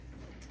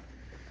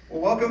Well,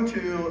 welcome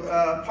to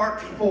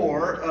part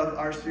 4 of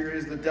our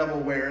series, The Devil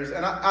Wears.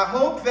 And I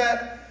hope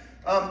that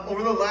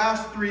over the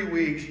last 3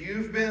 weeks,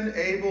 you've been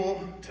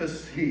able to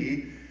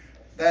see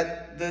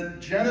that the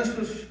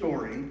Genesis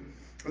story,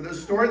 or the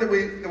story that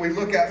we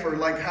look at for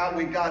like how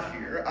we got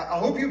here, I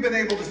hope you've been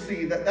able to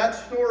see that that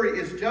story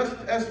is just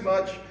as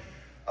much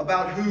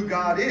about who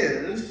God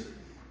is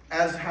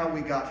as how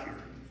we got here.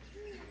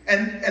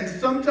 And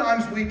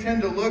sometimes we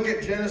tend to look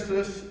at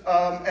Genesis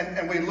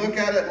and we look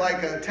at it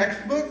like a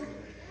textbook,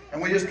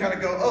 and we just kind of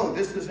go, oh,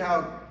 this is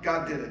how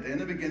God did it. In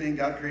the beginning,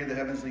 God created the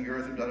heavens and the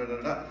earth, and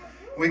da-da-da-da.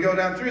 We go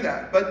down through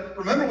that. But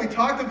remember, we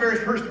talked the very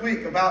first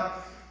week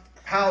about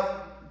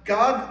how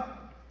God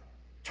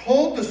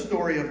told the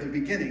story of the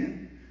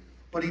beginning,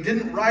 but he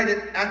didn't write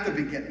it at the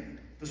beginning.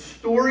 The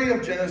story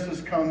of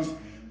Genesis comes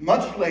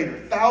much later,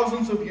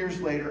 thousands of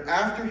years later,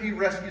 after he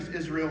rescues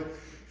Israel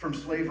from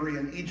slavery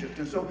in Egypt.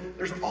 And so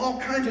there's all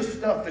kinds of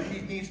stuff that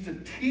he needs to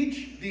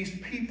teach these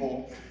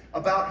people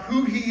about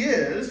who he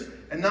is,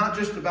 and not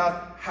just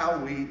about how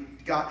we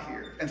got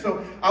here. And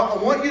so I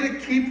want you to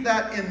keep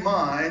that in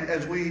mind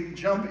as we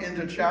jump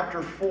into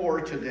chapter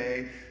 4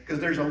 today, because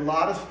there's a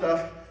lot of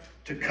stuff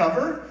to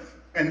cover,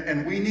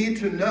 and we need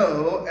to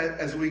know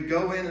as we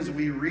go in, as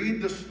we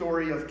read the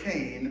story of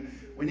Cain,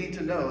 we need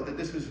to know that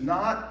this is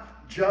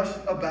not just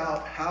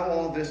about how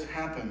all this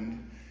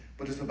happened,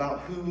 but it's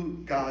about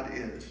who God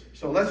is.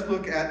 So let's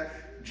look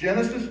at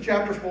Genesis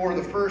chapter 4,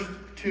 the first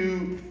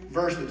 2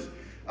 verses.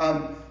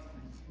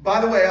 By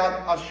the way,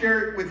 I'll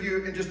share it with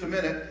you in just a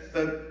minute.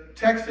 The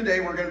text today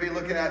we're going to be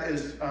looking at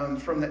is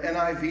from the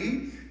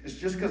NIV. It's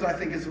just because I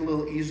think it's a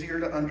little easier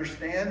to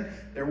understand.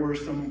 There were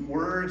some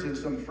words and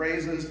some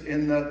phrases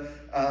in the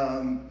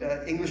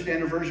English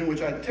Standard Version,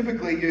 which I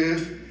typically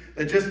use,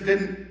 that just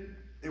didn't,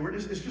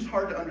 it's just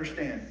hard to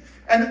understand.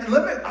 And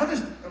I'm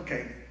just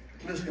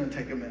going to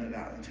take a minute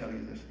out and tell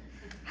you this.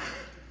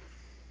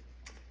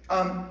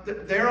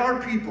 There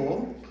are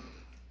people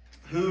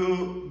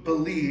who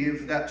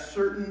believe that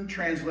certain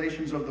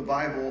translations of the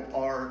Bible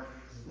are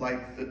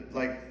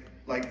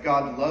like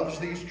God loves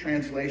these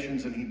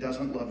translations and he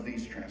doesn't love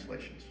these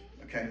translations.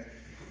 Okay?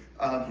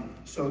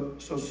 So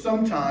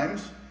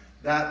sometimes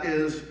that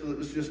is,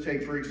 let's just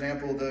take, for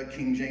example, the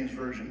King James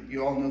Version.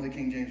 You all know the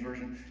King James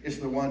Version. It's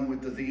the one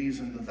with the these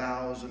and the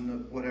thous and the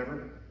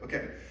whatever.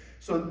 Okay.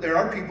 So there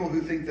are people who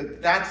think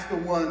that that's the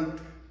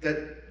one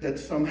that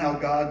somehow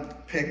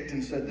God picked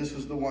and said this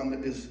is the one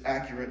that is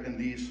accurate and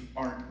these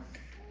aren't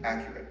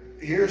accurate.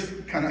 Here's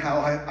kind of how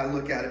I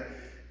look at it.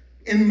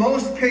 In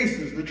most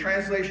cases, the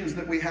translations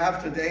that we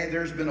have today,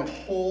 there's been a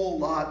whole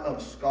lot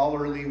of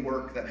scholarly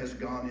work that has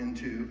gone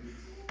into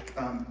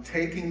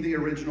taking the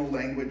original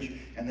language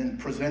and then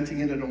presenting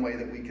it in a way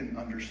that we can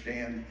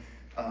understand.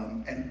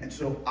 And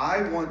so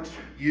I want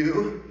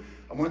you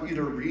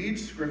to read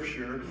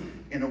Scripture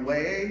in a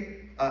way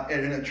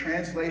and in a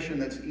translation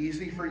that's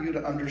easy for you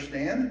to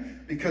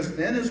understand, because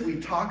then as we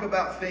talk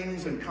about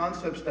things and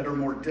concepts that are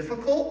more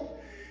difficult,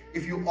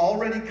 if you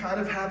already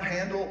kind of have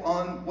handle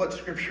on what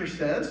Scripture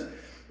says,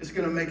 it's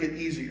going to make it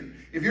easier.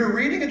 If you're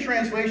reading a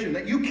translation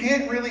that you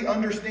can't really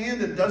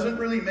understand and doesn't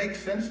really make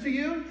sense to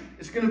you,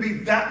 it's going to be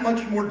that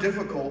much more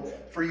difficult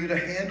for you to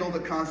handle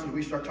the concept.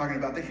 We start talking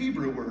about the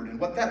Hebrew word and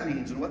what that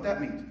means,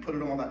 put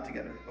it all that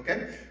together,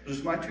 okay? This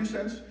is my 2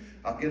 cents.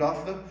 I'll get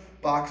off the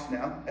box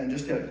now and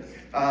just tell you.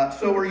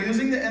 So we're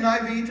using the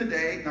NIV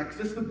today, not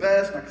because it's the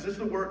best, not because it's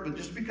the word, but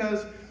just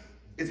because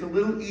it's a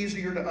little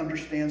easier to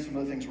understand some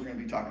of the things we're going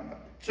to be talking about.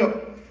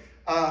 So,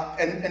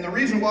 and the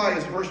reason why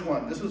is verse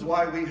 1. This is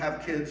why we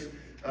have kids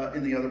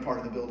in the other part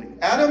of the building.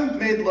 Adam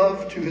made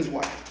love to his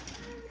wife,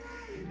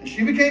 and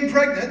she became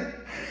pregnant.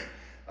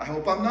 I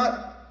hope I'm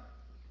not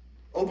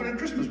opening a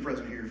Christmas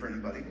present here for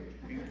anybody.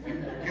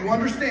 You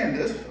understand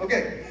this?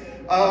 Okay.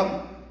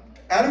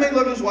 Adam made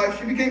love to his wife.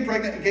 She became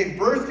pregnant and gave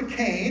birth to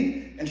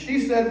Cain. And she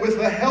said, with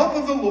the help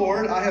of the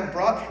Lord, I have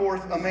brought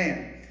forth a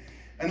man.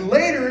 And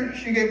later,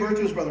 she gave birth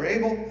to his brother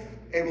Abel.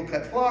 Abel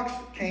cut flocks.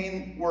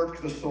 Cain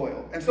worked the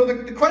soil. And so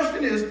the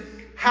question is,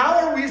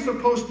 how are we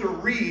supposed to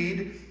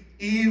read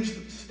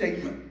Eve's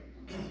statement?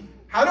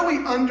 How do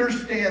we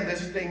understand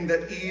this thing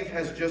that Eve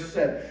has just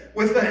said?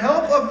 With the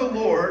help of the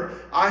Lord,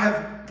 I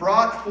have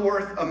brought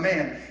forth a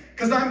man.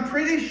 Because I'm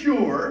pretty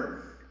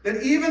sure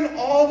that even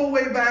all the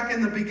way back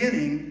in the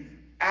beginning,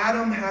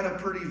 Adam had a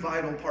pretty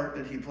vital part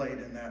that he played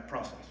in that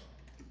process.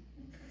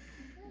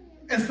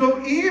 And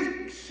so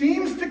Eve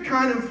seems to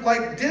kind of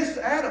like diss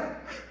Adam.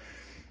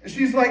 And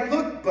she's like,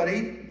 look,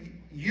 buddy,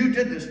 you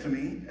did this to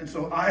me, and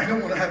so I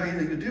don't want to have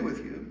anything to do with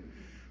you.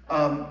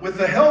 With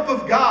the help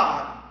of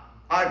God,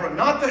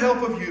 not the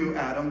help of you,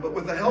 Adam, but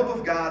with the help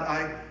of God,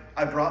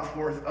 I brought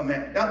forth a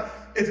man. Now,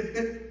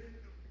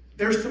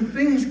 there's some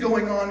things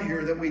going on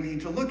here that we need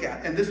to look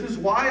at. And this is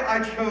why I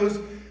chose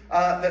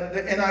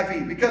the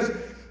NIV. Because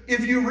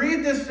if you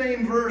read this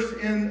same verse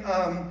in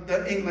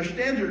the English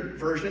Standard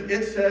Version,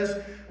 it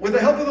says, with the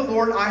help of the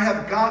Lord, I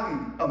have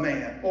gotten a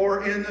man.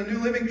 Or in the New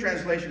Living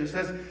Translation, it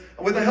says,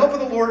 with the help of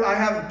the Lord, I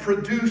have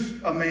produced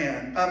a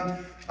man.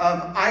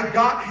 I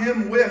got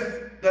him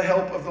with the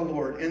help of the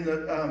Lord in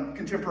the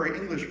contemporary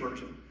English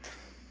version.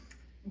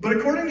 But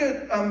according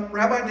to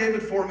Rabbi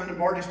David Foreman and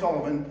Marty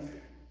Sullivan,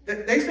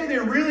 they say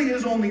there really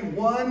is only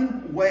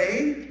one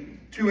way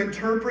to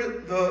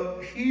interpret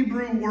the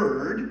Hebrew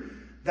word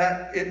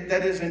that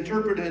is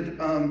interpreted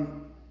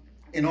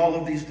in all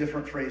of these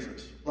different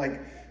phrases.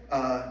 Like,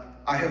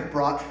 I have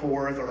brought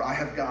forth, or I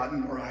have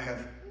gotten, or I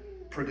have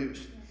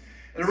produced.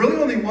 And there's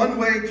really only one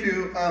way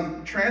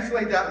to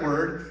translate that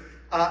word,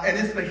 and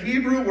it's the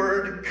Hebrew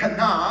word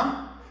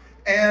Cannan.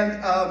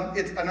 And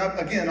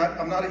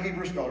I'm not a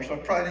Hebrew scholar, so I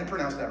probably didn't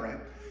pronounce that right.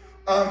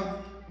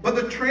 But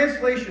the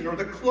translation, or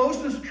the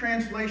closest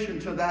translation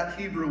to that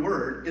Hebrew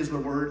word, is the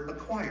word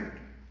acquired.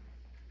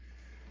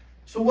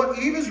 So what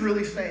Eve is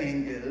really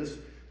saying is,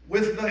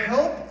 with the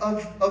help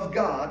of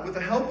God, with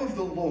the help of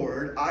the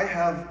Lord, I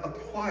have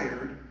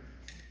acquired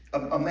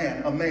a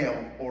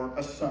male, or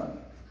a son.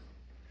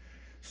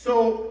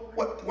 So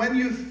when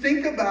you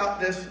think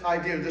about this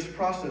idea, this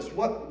process,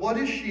 what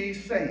is she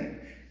saying?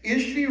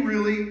 Is she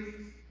really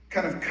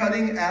kind of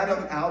cutting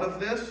Adam out of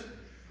this?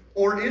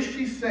 Or is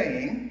she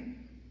saying,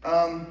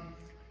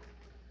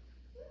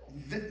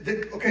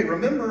 okay,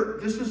 remember,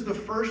 this is the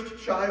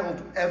first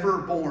child ever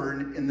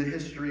born in the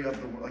history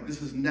of the world. Like, this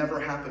has never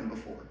happened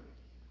before.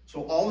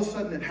 So all of a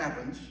sudden it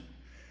happens,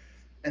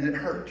 and it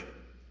hurt,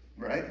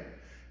 right?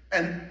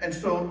 And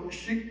so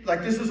she,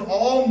 like, this is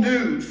all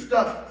new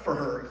stuff for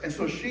her. And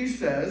so she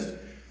says,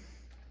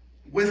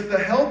 with the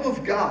help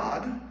of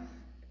God,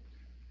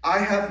 I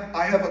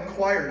have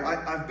acquired,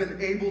 I've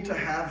been able to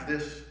have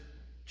this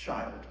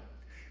child.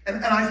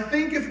 And I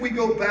think if we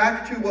go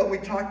back to what we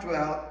talked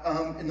about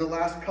in the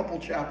last couple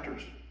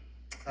chapters,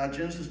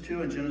 Genesis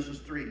 2 and Genesis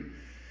 3,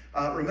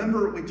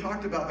 remember we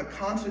talked about the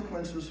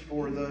consequences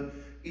for the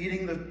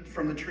eating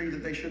from the tree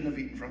that they shouldn't have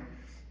eaten from.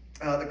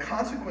 The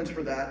consequence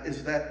for that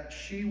is that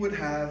she would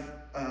have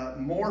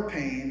more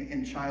pain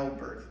in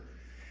childbirth.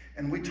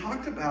 And we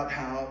talked about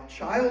how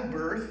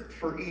childbirth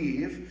for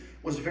Eve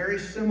was very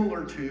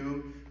similar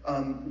to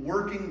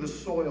working the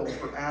soil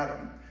for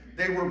Adam.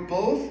 They were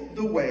both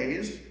the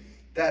ways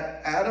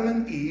that Adam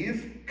and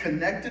Eve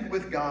connected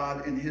with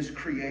God in his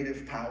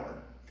creative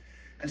power.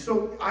 And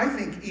so I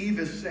think Eve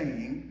is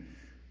saying,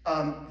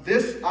 I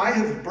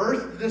have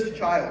birthed this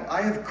child.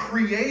 I have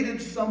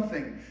created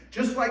something.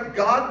 Just like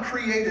God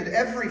created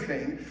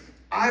everything,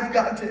 I've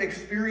got to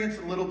experience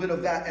a little bit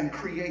of that and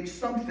create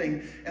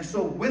something. And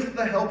so with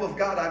the help of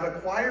God, I've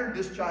acquired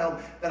this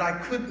child that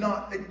it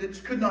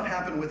could not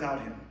happen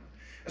without him.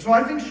 And so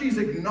I think she's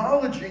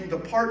acknowledging the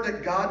part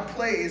that God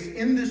plays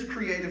in this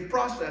creative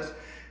process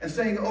and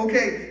saying,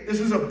 okay, this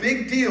is a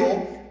big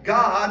deal.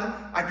 God,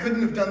 I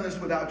couldn't have done this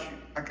without you.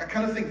 I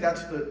kind of think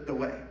that's the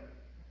way.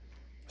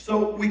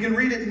 So we can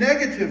read it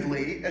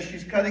negatively as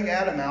she's cutting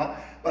Adam out,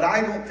 but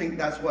I don't think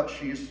that's what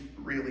she's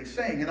really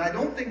saying. And I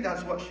don't think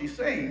that's what she's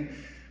saying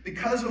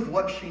because of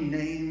what she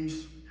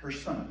names her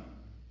son.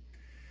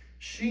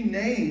 She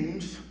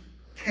names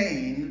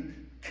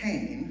Cain,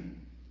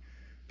 Cain,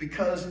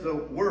 because the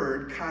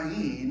word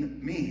Cain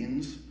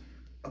means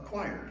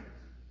acquired.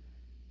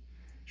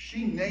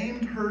 She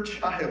named her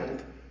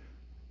child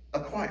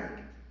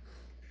acquired.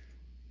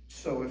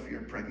 So if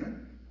you're pregnant,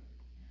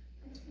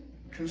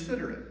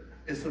 consider it.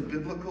 It's a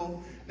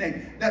biblical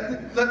name.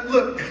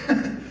 Look,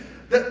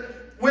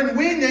 when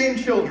we name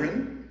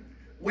children,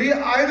 we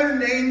either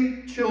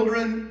name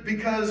children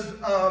because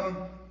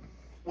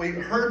we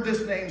heard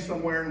this name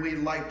somewhere and we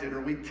liked it,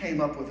 or we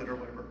came up with it, or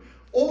whatever.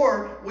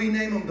 Or we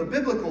name them the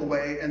biblical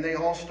way and they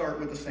all start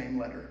with the same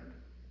letter.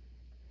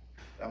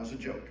 That was a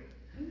joke.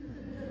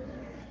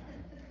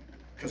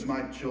 Because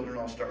my children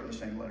all start with the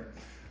same letter.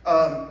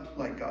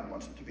 Like God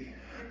wants it to be.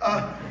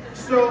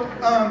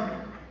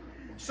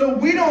 So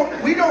we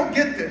don't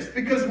get this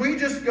because we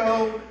just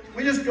go,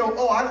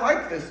 oh, I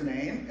like this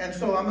name, and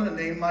so I'm going to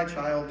name my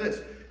child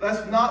this.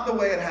 That's not the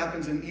way it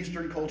happens in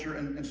Eastern culture,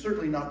 and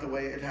certainly not the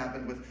way it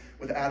happened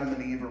with Adam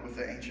and Eve or with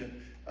the ancient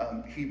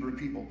Hebrew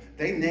people.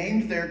 They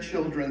named their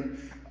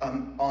children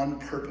on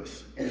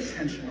purpose,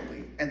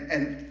 intentionally,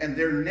 and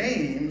their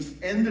names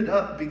ended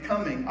up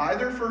becoming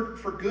either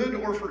for good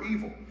or for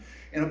evil,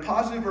 in a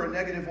positive or a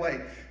negative way.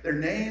 Their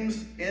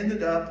names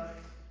ended up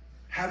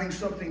having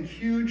something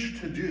huge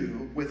to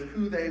do with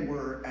who they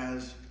were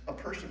as a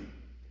person.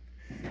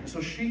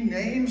 So she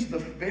names the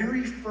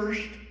very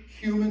first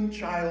human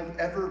child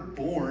ever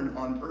born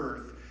on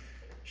earth.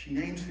 She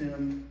names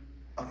him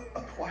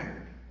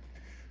acquired.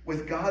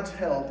 With God's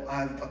help,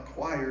 I've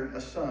acquired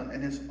a son.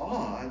 And it's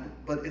odd,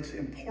 but it's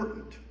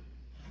important.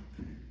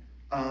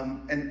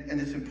 And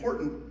it's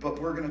important,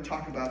 but we're going to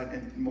talk about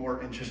it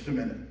more in just a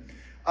minute.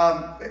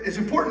 It's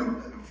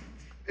important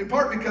in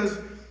part because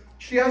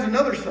she has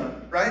another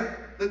son, right?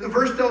 The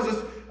verse tells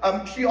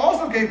us she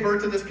also gave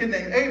birth to this kid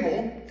named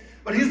Abel,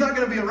 but he's not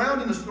going to be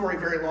around in the story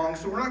very long,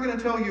 so we're not going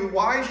to tell you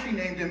why she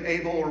named him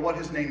Abel or what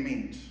his name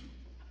means.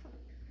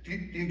 Do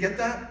you get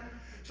that?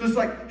 So it's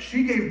like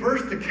she gave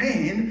birth to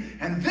Cain,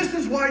 and this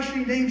is why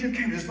she named him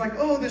Cain. It's like,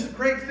 oh, this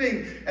great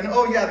thing. And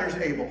oh yeah, there's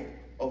Abel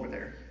over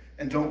there.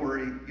 And don't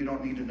worry, you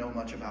don't need to know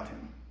much about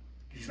him.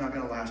 He's not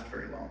going to last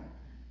very long.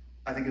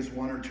 I think it's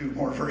 1 or 2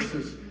 more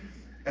verses,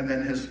 and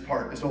then his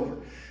part is over.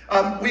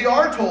 We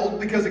are told,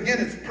 because again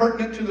it's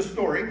pertinent to the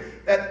story,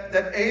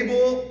 that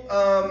Abel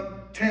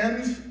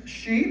tends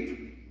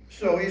sheep,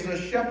 so he's a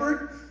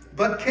shepherd.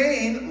 But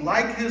Cain,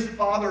 like his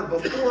father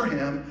before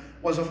him,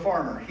 was a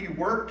farmer. He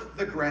worked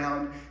the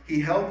ground. He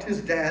helped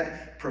his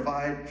dad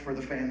provide for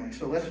the family.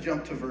 So let's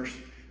jump to verse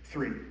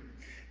 3.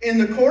 In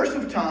the course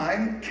of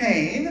time,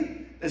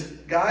 Cain, this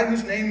guy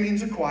whose name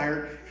means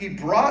acquired, he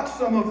brought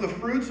some of the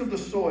fruits of the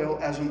soil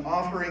as an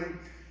offering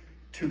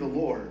to the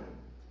Lord.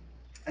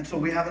 And so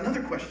we have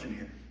another question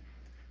here.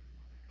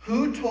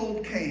 Who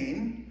told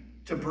Cain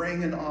to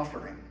bring an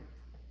offering?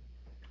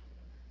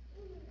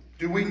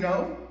 Do we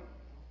know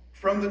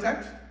from the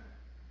text?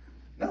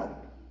 No.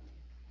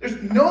 There's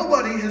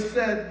nobody has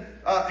said,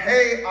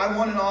 hey, I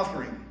want an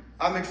offering.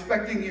 I'm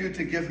expecting you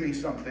to give me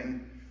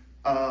something.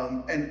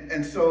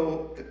 And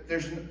so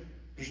there's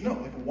no,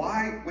 like,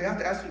 why? We have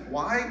to ask,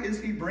 why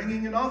is he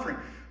bringing an offering?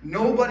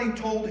 Nobody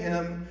told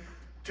him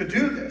to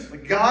do this.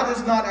 Like, God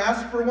has not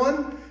asked for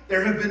one.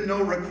 There have been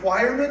no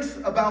requirements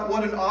about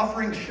what an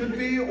offering should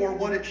be or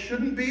what it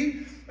shouldn't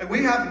be. And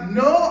we have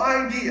no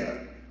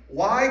idea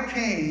why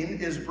Cain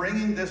is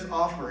bringing this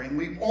offering.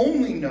 We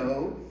only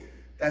know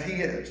that he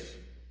is.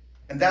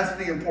 And that's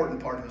the important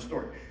part of the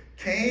story.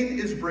 Cain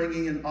is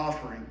bringing an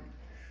offering.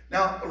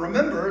 Now,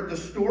 remember, the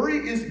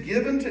story is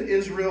given to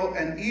Israel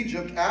and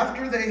Egypt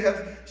after they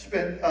have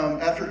spent,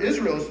 after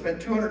Israel has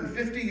spent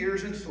 250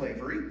 years in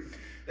slavery.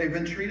 They've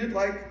been treated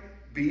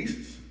like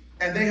beasts,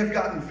 and they have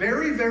gotten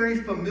very, very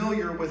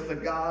familiar with the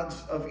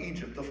gods of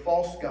Egypt, the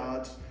false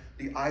gods,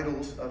 the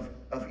idols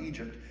of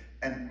Egypt,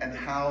 and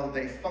how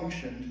they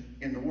functioned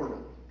in the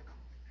world.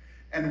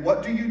 And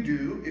what do you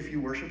do if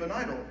you worship an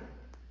idol?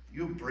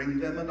 You bring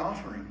them an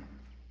offering.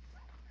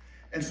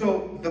 And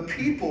so the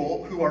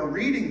people who are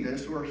reading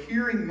this, who are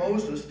hearing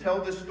Moses tell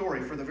this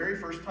story for the very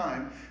first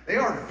time, they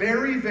are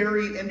very,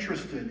 very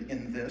interested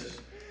in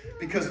this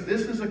because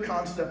this is a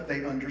concept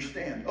they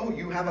understand. Oh,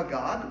 you have a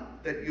God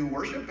that you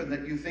worship and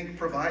that you think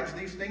provides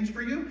these things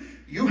for you?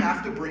 You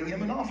have to bring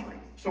him an offering.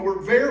 So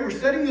we're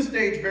setting the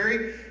stage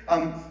very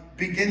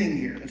beginning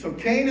here. And so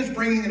Cain is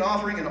bringing an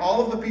offering, and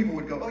all of the people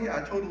would go, oh yeah,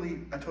 I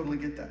totally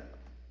get that.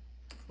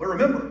 But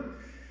remember,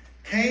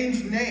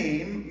 Cain's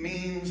name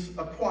means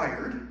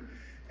acquired.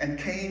 And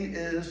Cain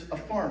is a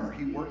farmer.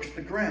 He works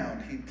the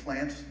ground. He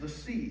plants the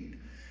seed.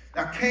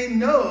 Now, Cain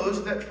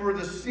knows that for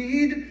the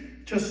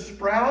seed to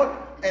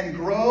sprout and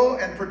grow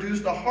and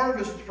produce a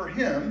harvest for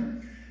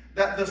him,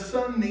 that the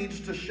sun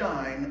needs to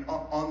shine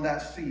on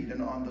that seed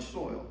and on the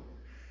soil.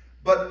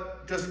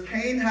 But does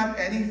Cain have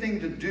anything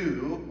to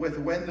do with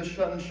when the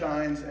sun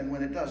shines and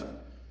when it doesn't?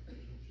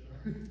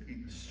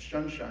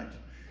 Sun shines.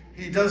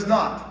 He does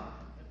not.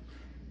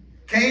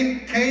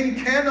 Cain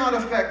cannot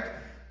affect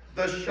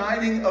the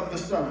shining of the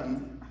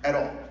sun at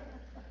all.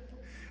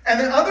 And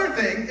the other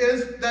thing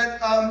is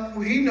that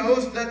he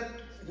knows that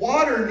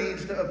water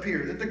needs to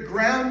appear, that the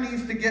ground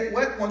needs to get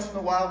wet once in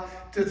a while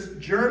to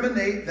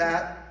germinate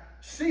that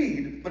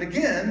seed. But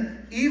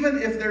again, even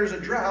if there's a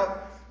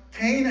drought,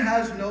 Cain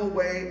has no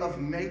way of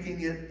making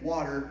it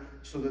water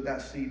so that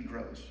that seed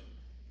grows.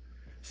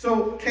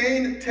 So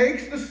Cain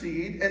takes the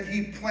seed and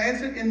he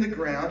plants it in the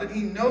ground, and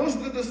he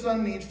knows that the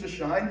sun needs to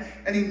shine,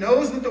 and he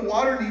knows that the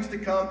water needs to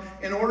come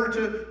in order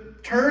to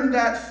turn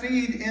that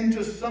seed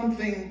into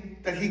something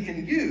that he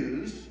can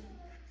use,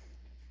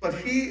 but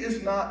he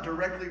is not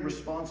directly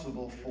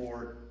responsible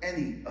for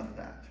any of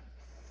that.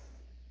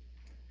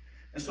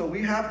 And so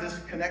we have this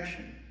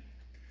connection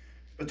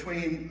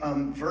between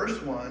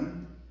verse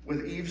 1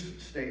 with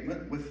Eve's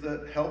statement, with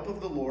the help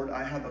of the Lord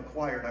I have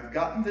acquired. I've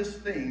gotten this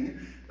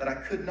thing that I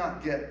could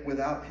not get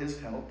without his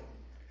help.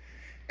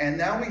 And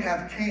now we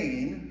have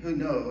Cain, who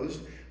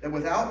knows that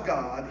without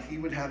God, he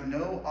would have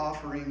no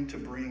offering to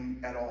bring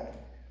at all.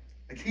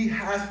 Like, he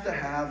has to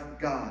have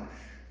God.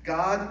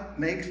 God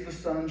makes the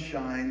sun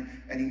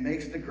shine, and he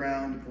makes the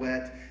ground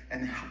wet,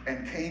 and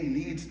Cain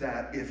needs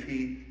that if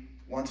he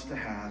wants to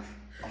have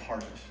a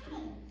harvest.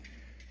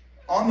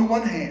 On the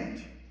one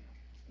hand,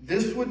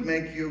 this would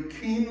make you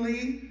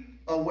keenly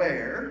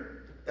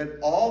aware that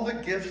all the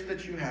gifts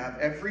that you have,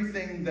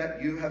 everything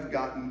that you have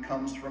gotten,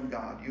 comes from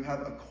God. You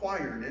have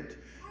acquired it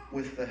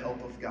with the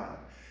help of God.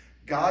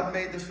 God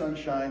made the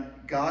sunshine.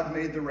 God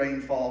made the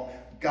rainfall.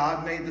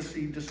 God made the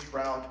seed to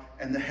sprout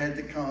and the head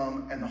to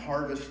come and the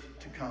harvest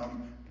to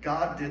come.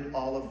 God did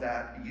all of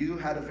that. You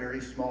had a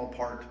very small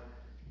part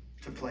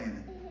to play in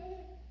it.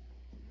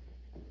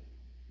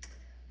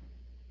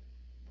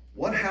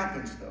 What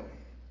happens, though,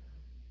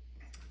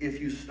 if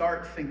you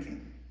start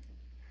thinking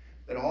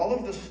that all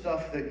of the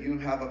stuff that you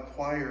have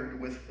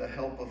acquired with the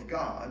help of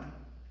God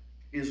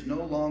is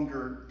no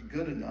longer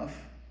good enough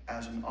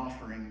as an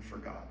offering for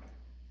God?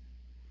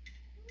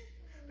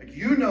 Like,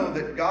 you know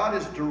that God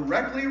is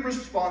directly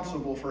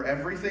responsible for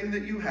everything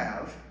that you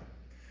have,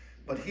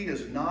 but he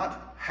is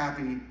not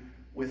happy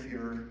with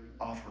your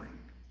offering.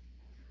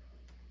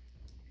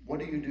 What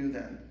do you do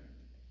then?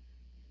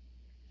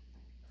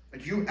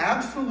 Like, you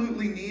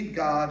absolutely need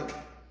God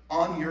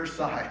on your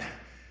side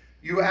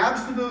You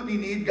absolutely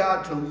need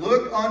God to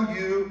look on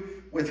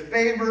you with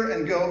favor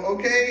and go,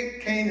 okay,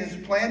 Cain has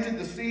planted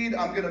the seed.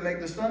 I'm going to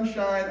make the sun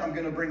shine. I'm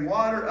going to bring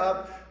water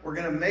up. We're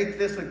going to make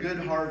this a good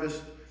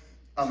harvest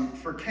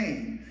for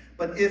Cain.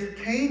 But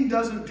if Cain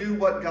doesn't do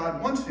what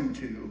God wants him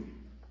to,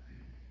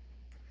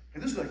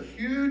 and this is a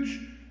huge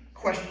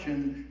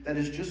question that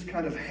is just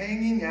kind of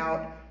hanging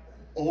out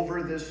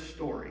over this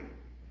story.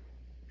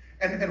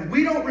 And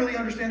we don't really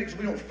understand it because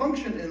we don't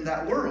function in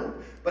that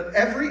world. But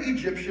every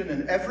Egyptian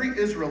and every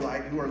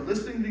Israelite who are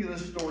listening to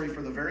this story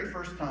for the very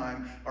first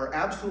time are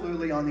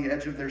absolutely on the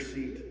edge of their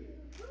seat,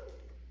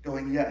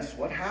 going, yes,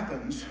 what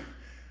happens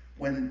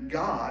when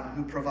God,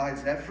 who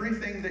provides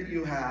everything that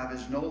you have,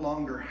 is no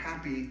longer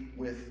happy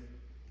with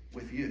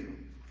you?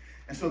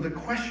 And so the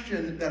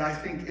question that I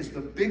think is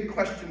the big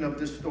question of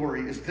this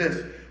story is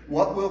this: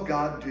 what will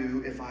God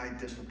do if I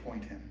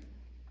disappoint him?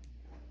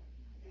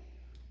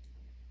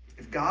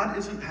 If God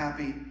isn't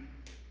happy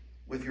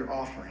with your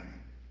offering,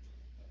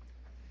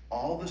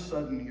 all of a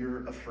sudden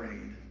you're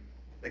afraid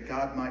that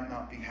God might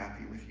not be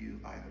happy with you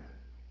either.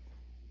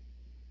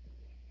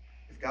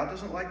 If God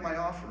doesn't like my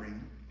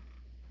offering,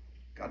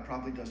 God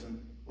probably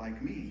doesn't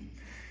like me.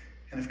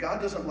 And if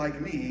God doesn't like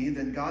me,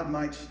 then God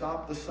might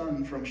stop the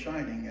sun from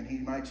shining, and he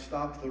might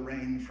stop the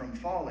rain from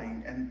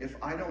falling. And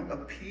if I don't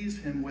appease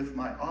him with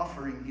my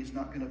offering, he's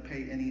not going to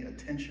pay any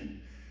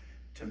attention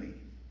to me.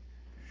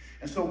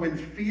 And so when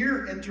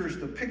fear enters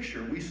the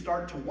picture, we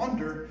start to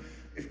wonder,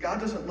 if God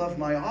doesn't love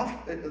my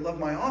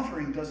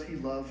offering, does he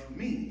love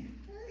me?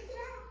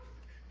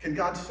 Can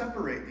God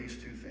separate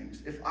these two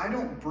things? If I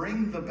don't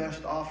bring the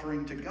best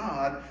offering to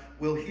God,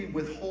 will he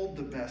withhold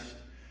the best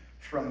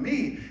from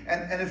me?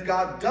 And if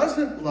God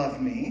doesn't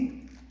love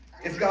me,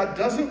 if God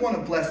doesn't want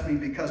to bless me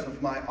because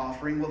of my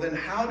offering, well then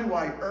how do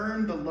I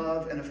earn the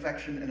love and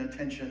affection and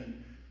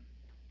attention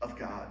of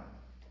God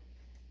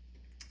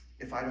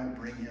if I don't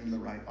bring him the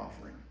right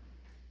offering?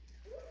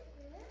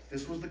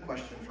 This was the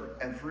question for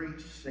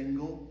every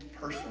single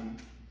person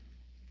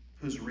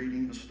who's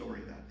reading the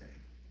story that day.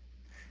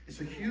 It's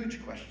a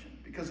huge question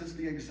because it's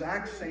the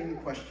exact same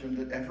question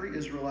that every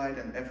Israelite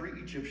and every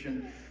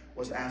Egyptian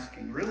was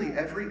asking. Really,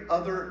 every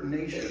other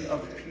nation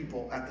of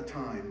people at the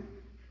time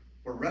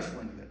were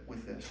wrestling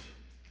with this.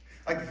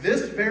 Like,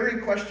 this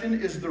very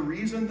question is the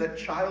reason that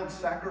child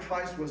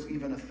sacrifice was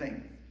even a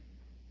thing.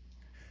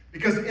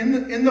 Because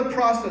in the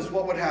process,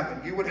 what would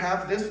happen? You would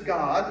have this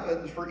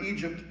God, for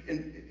Egypt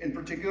in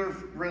particular,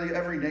 really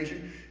every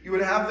nation, you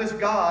would have this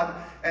God,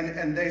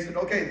 and they said,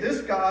 okay,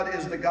 this God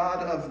is the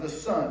God of the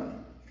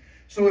sun.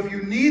 So if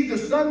you need the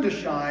sun to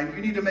shine,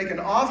 you need to make an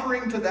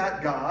offering to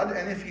that God,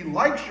 and if he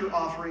likes your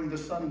offering, the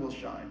sun will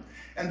shine.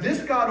 And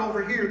this God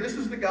over here, this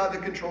is the God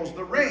that controls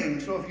the rain.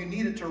 So if you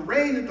need it to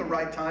rain at the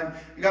right time,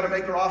 you got to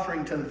make your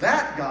offering to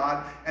that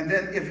God, and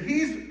then if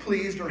he's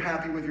pleased or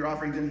happy with your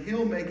offering, then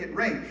he'll make it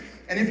rain.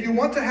 And if you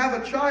want to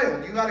have a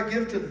child, you got to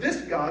give to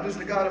this God, who's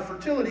the God of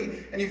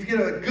fertility. And if you get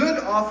a good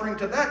offering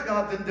to that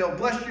God, then they'll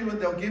bless you and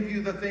they'll give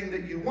you the thing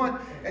that you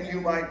want, and you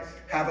might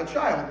have a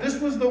child. This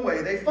was the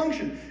way they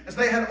functioned. As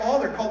they had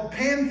they're called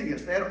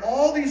pantheists. They had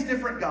all these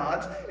different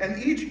gods,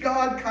 and each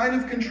God kind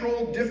of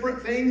controlled different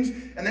things,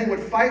 and they would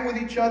fight with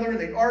each other and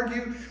they'd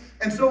argue.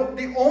 And so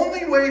the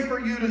only way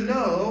for you to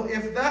know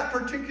if that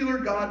particular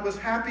God was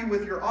happy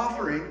with your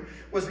offering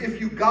was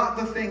if you got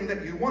the thing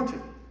that you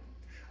wanted.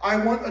 I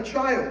want a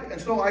child.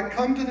 And so I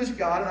come to this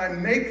God and I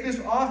make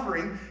this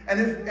offering. And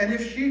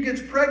if she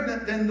gets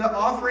pregnant, then the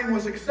offering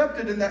was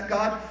accepted and that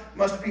God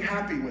must be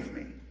happy with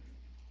me.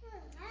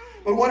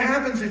 But what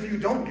happens if you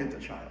don't get the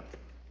child?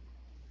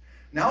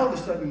 Now all of a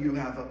sudden you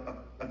have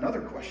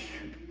another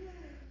question.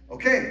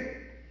 Okay,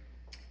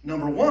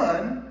 number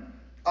one,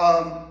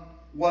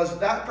 was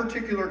that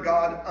particular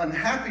God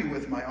unhappy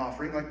with my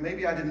offering? Like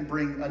maybe I didn't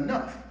bring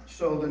enough.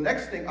 So the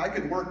next thing, I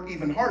could work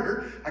even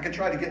harder. I could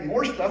try to get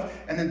more stuff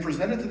and then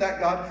present it to that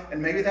God,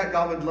 and maybe that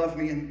God would love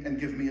me and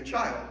give me a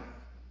child.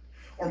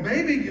 Or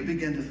maybe you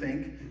begin to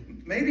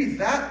think, maybe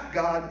that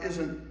God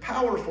isn't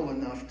powerful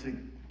enough to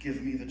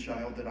give me the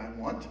child that I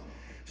want.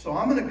 So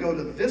I'm going to go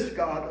to this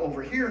God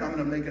over here, and I'm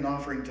going to make an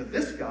offering to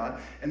this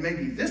God, and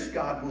maybe this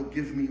God will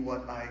give me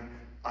what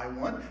I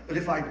want. But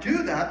if I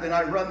do that, then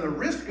I run the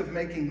risk of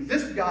making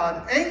this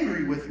God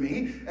angry with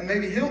me, and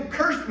maybe he'll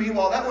curse me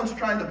while that one's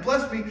trying to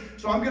bless me.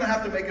 So I'm going to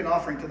have to make an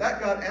offering to that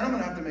God, and I'm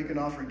going to have to make an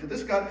offering to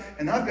this God,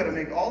 and I've got to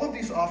make all of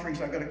these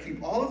offerings. I've got to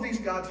keep all of these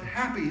gods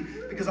happy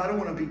because I don't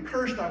want to be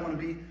cursed. I want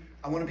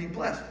to be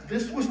blessed.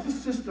 This was the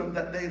system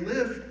that they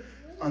lived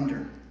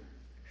under.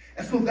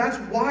 And so that's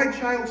why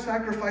child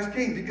sacrifice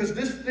came, because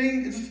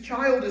this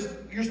child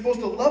you're supposed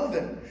to love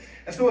them.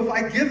 And so if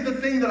I give the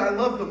thing that I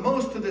love the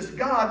most to this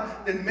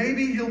God, then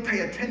maybe he'll pay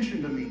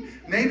attention to me.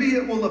 Maybe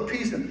it will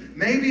appease him.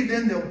 Maybe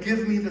then they'll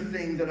give me the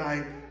thing that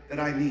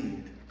I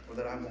need or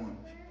that I want.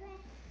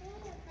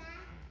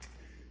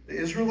 The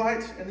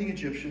Israelites and the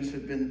Egyptians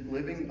had been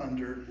living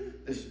under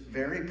this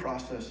very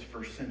process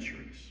for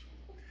centuries.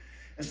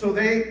 And so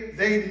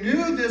they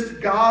knew this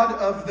God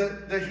of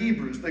the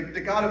Hebrews, the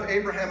God of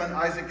Abraham and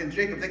Isaac and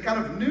Jacob. They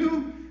kind of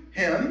knew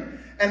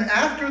him, And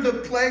after the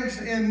plagues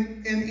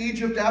in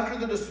Egypt, after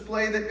the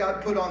display that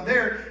God put on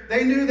there,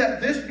 they knew that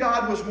this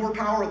God was more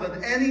powerful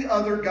than any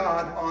other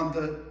God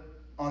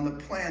on the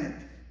planet.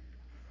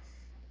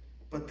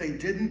 But they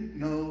didn't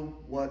know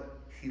what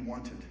he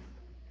wanted.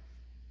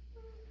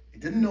 They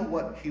didn't know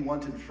what he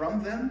wanted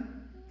from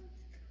them,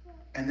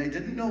 and they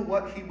didn't know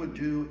what he would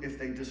do if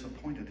they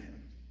disappointed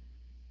him.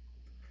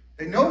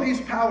 They know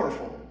he's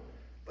powerful,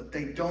 but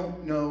they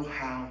don't know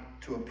how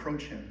to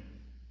approach him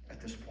at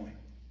this point.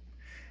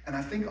 And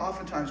I think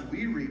oftentimes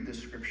we read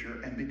this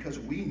scripture, and because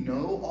we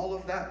know all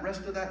of that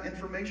rest of that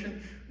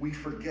information, we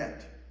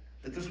forget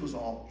that this was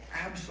all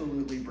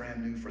absolutely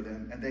brand new for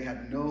them, and they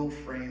had no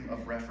frame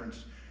of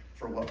reference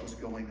for what was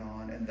going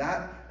on. And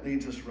that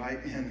leads us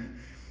right in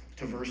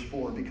to verse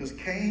 4, because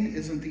Cain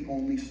isn't the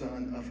only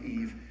son of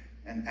Eve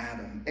and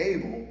Adam.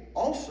 Abel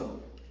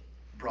also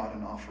brought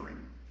an offering.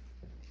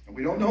 And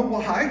we don't know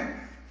why,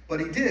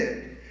 but he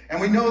did. And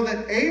we know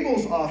that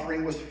Abel's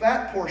offering was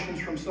fat portions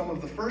from some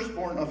of the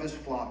firstborn of his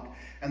flock.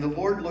 And the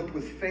Lord looked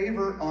with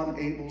favor on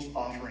Abel's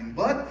offering.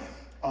 But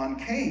on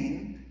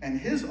Cain and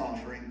his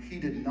offering, he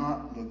did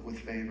not look with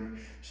favor.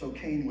 So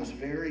Cain was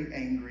very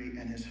angry,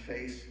 and his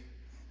face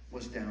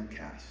was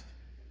downcast.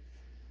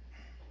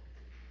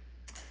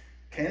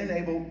 Cain and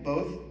Abel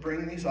both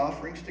bring these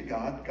offerings to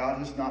God. God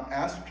has not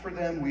asked for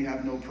them. We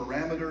have no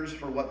parameters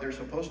for what they're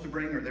supposed to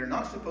bring or they're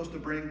not supposed to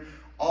bring.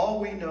 All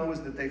we know is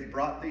that they've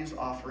brought these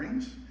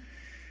offerings.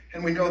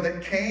 And we know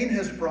that Cain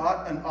has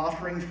brought an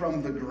offering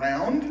from the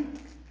ground.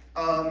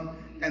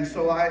 And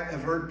so I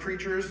have heard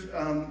preachers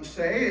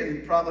say,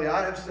 and probably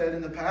I have said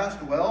in the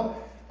past,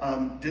 well,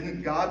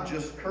 didn't God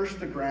just curse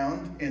the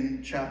ground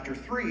in chapter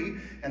 3?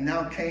 And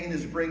now Cain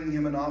is bringing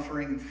him an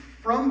offering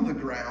from the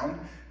ground.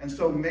 And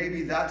so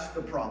maybe that's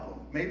the problem.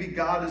 Maybe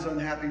God is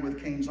unhappy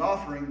with Cain's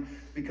offering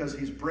because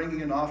he's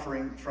bringing an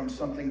offering from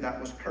something that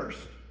was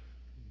cursed.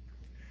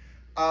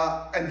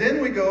 And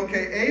then we go,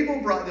 okay,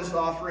 Abel brought this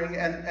offering,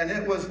 and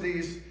it was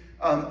these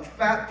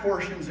fat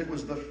portions. It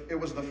was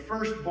the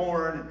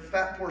firstborn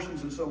fat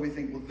portions, and so we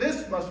think, well,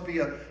 this must be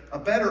a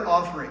better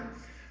offering.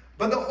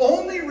 But the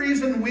only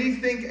reason we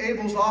think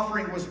Abel's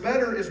offering was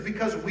better is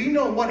because we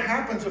know what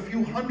happens a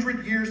few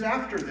hundred years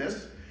after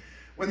this,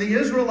 when the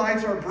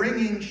Israelites are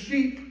bringing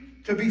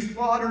sheep to be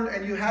slaughtered,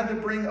 and you had to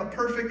bring a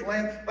perfect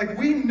lamb. Like,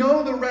 we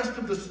know the rest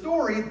of the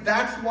story.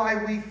 That's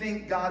why we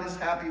think God is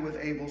happy with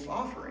Abel's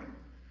offering.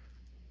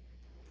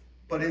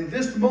 But in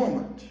this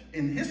moment,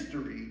 in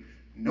history,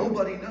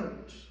 nobody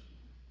knows.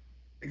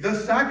 The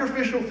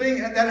sacrificial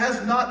thing that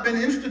has not been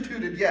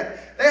instituted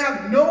yet. They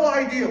have no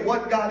idea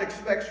what God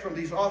expects from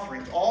these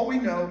offerings. All we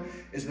know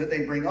is that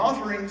they bring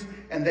offerings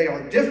and they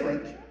are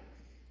different.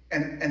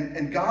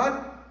 And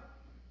God,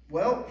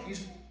 well,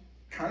 he's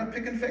kind of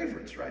picking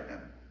favorites right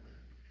now.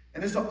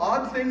 And it's an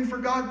odd thing for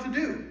God to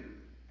do.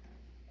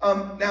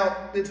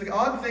 Now, it's an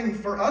odd thing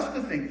for us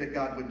to think that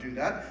God would do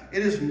that.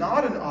 It is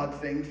not an odd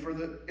thing for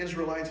the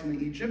Israelites and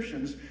the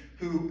Egyptians,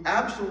 who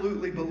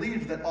absolutely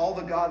believed that all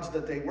the gods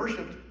that they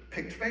worshipped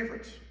picked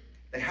favorites.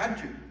 They had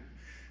to.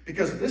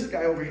 Because this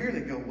guy over here,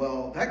 they go,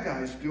 well, that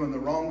guy's doing the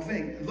wrong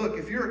thing. Look,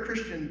 if you're a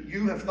Christian,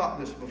 you have thought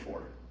this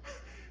before.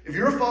 If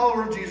you're a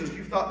follower of Jesus,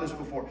 you've thought this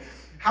before.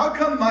 How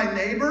come my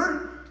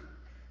neighbor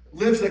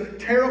lives a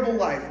terrible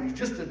life and he's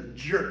just a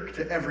jerk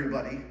to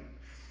everybody,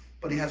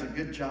 but he has a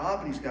good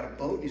job, and he's got a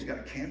boat, and he's got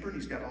a camper, and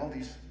he's got all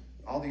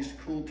these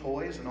cool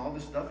toys and all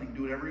this stuff, and he can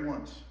do whatever he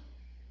wants.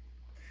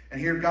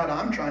 And here, God,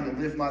 I'm trying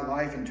to live my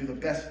life and do the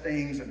best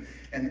things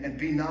and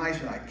be nice,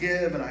 and I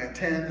give, and I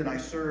attend, and I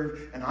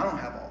serve, and I don't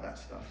have all that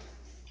stuff.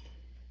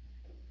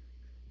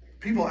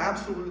 People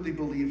absolutely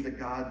believe that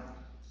God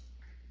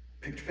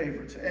picked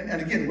favorites. And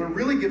again, we're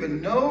really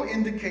given no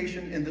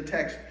indication in the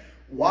text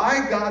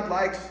why God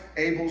likes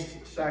Abel's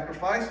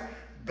sacrifice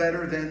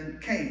better than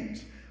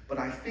Cain's. But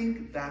I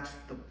think that's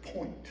the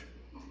point.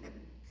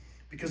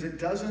 Because it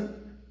doesn't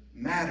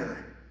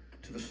matter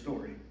to the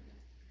story.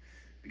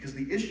 Because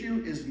the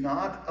issue is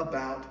not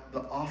about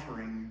the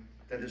offering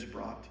that is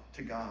brought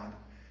to God.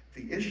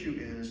 The issue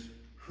is,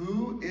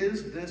 who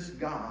is this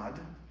God,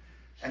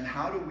 and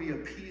how do we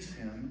appease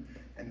him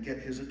and get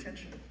his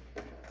attention?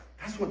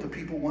 That's what the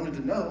people wanted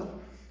to know.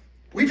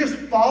 We just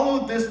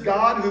followed this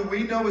God who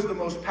we know is the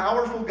most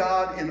powerful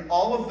God in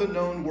all of the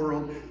known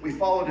world. We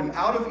followed him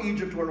out of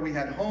Egypt, where we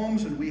had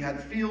homes and we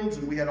had fields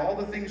and we had all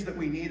the things that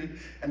we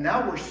needed. And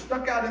now we're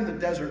stuck out in the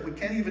desert. We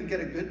can't even get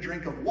a good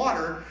drink of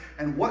water.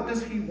 And what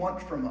does he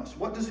want from us?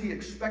 What does he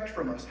expect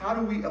from us? How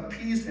do we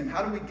appease him?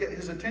 How do we get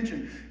his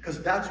attention?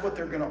 Because that's what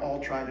they're going to all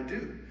try to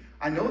do.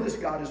 I know this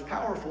God is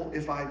powerful.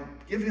 If I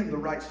give him the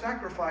right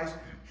sacrifice,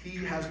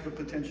 he has the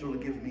potential to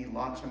give me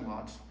lots and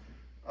lots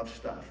of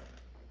stuff.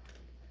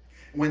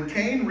 When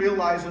Cain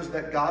realizes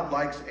that God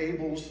likes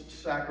Abel's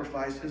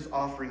sacrifice, his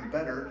offering,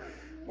 better,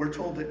 we're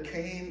told that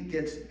Cain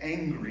gets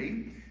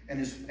angry and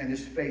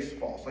his face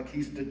falls, like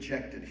he's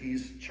dejected.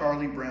 He's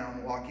Charlie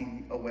Brown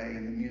walking away,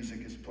 and the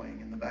music is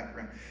playing in the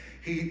background.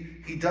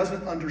 He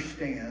doesn't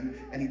understand,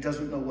 and he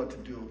doesn't know what to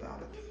do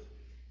about it,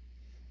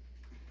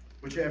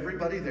 which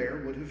everybody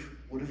there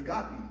would have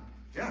gotten.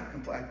 Yeah,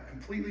 I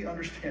completely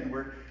understand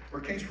where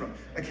Cain's from.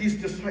 Like he's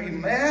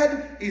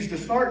mad, he's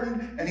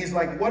disheartened, and he's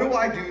like, what do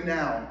I do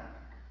now?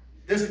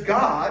 This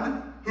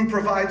God who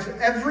provides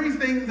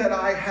everything that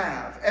I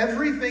have,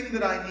 everything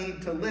that I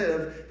need to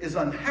live, is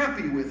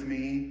unhappy with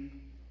me.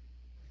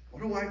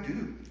 What do I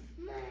do?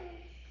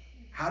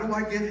 How do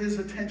I get his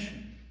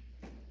attention?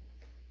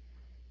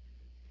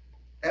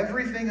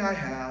 Everything I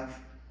have,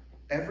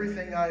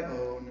 everything I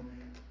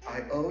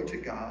owe to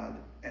God,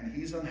 and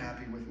he's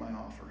unhappy with my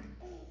offering.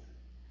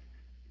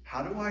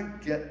 How do I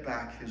get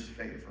back his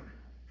favor?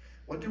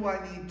 What do I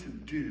need to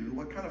do?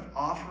 What kind of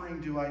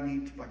offering do I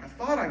need to, I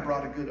thought I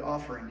brought a good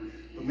offering,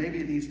 but maybe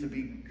it needs to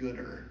be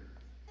gooder.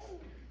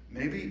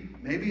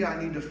 Maybe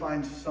I need to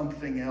find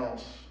something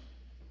else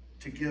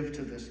to give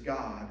to this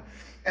God.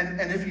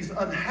 And if he's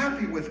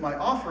unhappy with my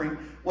offering,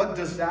 what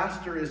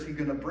disaster is he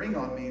going to bring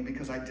on me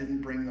because I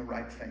didn't bring the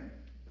right thing?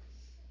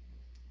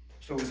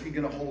 So is he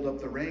going to hold up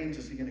the reins?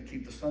 Is he going to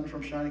keep the sun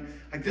from shining?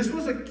 Like this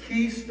was a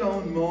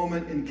keystone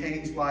moment in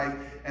Cain's life,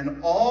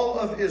 and all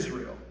of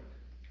Israel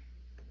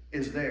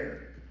is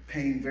there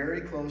paying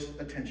very close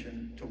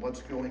attention to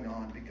what's going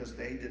on because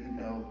they didn't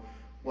know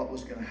what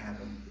was going to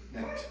happen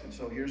next. And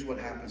so here's what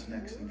happens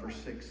next in verse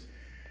 6.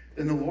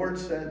 Then the Lord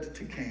said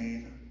to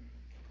Cain,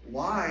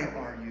 why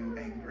are you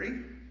angry?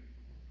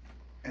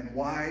 And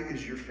why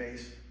is your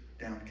face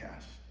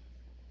downcast?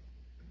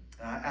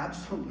 And I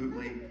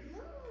absolutely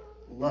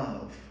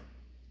love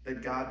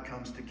that God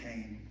comes to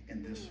Cain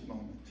in this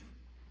moment.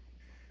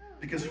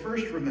 Because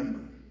first,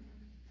 remember,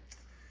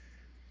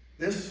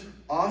 this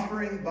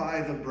offering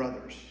by the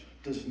brothers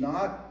does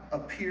not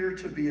appear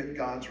to be at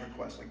God's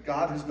request. Like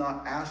God has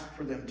not asked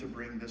for them to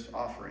bring this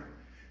offering.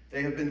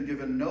 They have been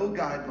given no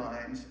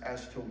guidelines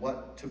as to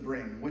what to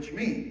bring, which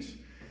means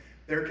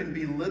there can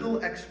be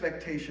little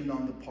expectation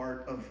on the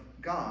part of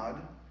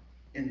God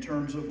in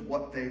terms of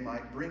what they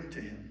might bring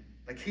to him.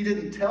 Like he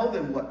didn't tell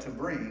them what to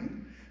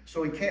bring,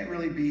 so he can't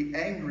really be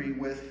angry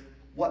with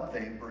what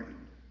they bring,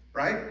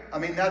 right? I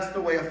mean, that's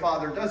the way a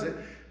father does it.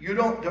 You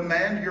don't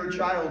demand your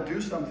child do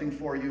something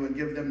for you and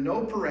give them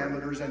no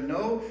parameters and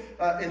no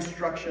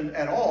instruction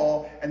at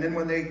all. And then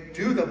when they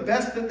do the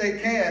best that they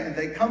can, and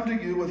they come to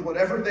you with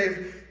whatever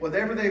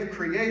they've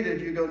created,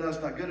 you go, no, it's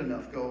not good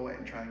enough. Go away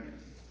and try again.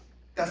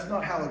 That's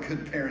not how a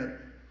good parent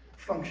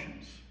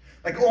functions.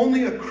 Like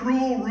only a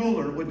cruel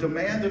ruler would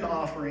demand an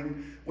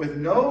offering with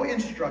no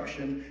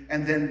instruction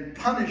and then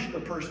punish the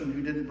person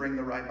who didn't bring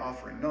the right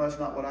offering. No, that's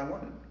not what I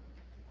wanted.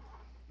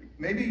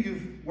 Maybe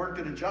you've worked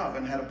at a job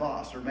and had a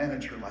boss or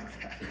manager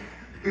like that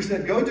who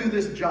said, go do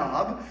this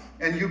job,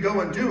 and you go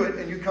and do it,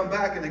 and you come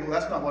back and they go,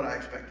 that's not what I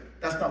expected.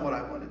 That's not what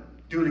I wanted.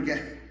 Do it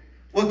again.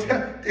 Well,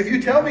 if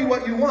you tell me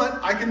what you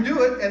want, I can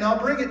do it, and I'll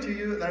bring it to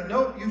you. And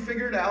nope, you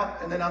figure it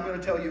out, and then I'm going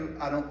to tell you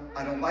I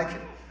don't like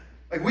it.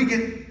 Like we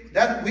get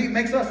that,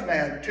 makes us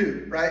mad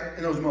too, right?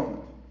 In those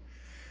moments.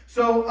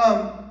 So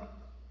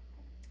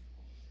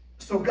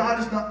God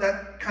is not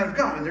that kind of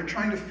God, and they're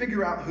trying to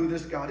figure out who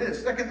this God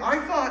is. Second, I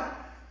thought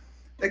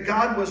that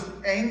God was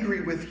angry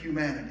with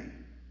humanity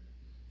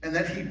and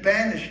that he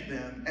banished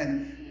them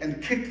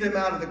and kicked them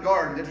out of the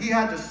garden, that he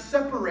had to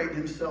separate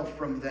himself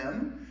from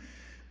them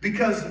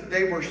because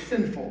they were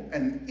sinful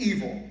and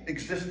evil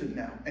existed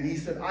now. And he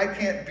said, I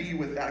can't be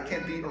with that. I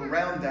can't be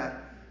around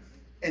that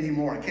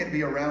anymore. I can't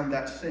be around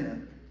that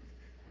sin.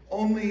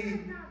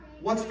 Only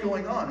what's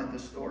going on in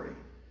this story?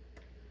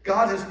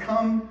 God has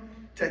come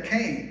to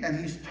Cain, and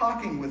he's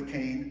talking with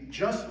Cain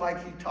just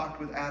like he talked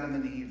with Adam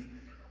and Eve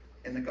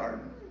in the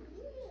garden.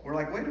 We're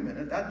like, wait a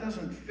minute, that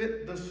doesn't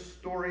fit the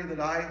story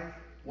that I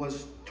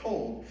was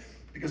told.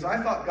 Because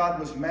I thought God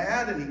was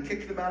mad and he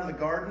kicked them out of the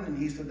garden and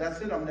he said, that's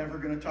it, I'm never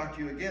going to talk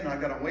to you again. I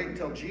got to wait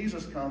until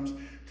Jesus comes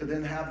to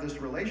then have this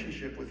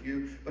relationship with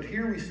you. But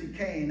here we see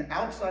Cain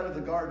outside of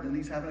the garden and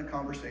he's having a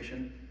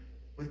conversation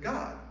with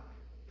God.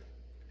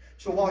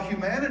 So while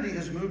humanity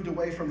has moved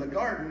away from the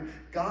garden,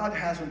 God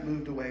hasn't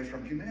moved away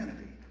from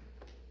humanity.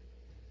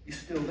 He's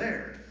still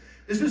there.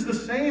 This is the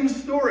same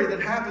story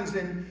that happens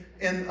in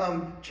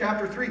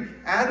chapter 3.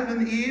 Adam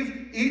and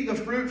Eve eat the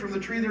fruit from the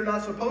tree they're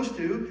not supposed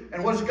to.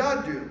 And what does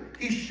God do?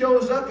 He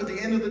shows up at the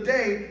end of the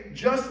day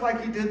just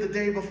like he did the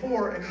day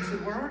before. And he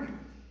said, where are you?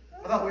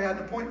 I thought we had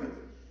an appointment.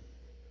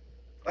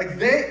 Like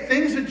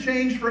things had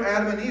changed for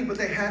Adam and Eve, but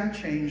they hadn't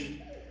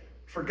changed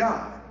for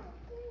God.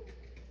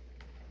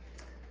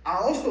 I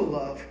also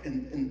love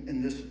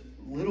in this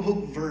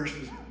little verse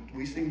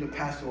we seem to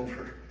pass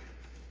over.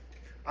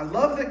 I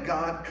love that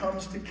God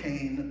comes to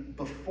Cain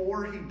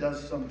before he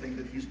does something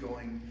that he's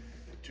going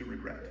to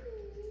regret.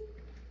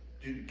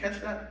 Did you catch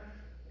that?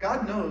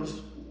 God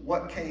knows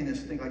what Cain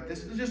is thinking. Like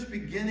this is just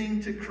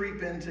beginning to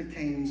creep into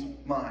Cain's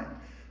mind.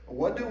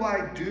 What do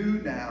I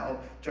do now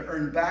to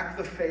earn back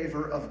the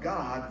favor of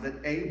God that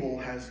Abel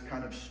has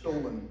kind of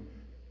stolen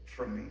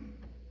from me?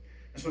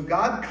 And so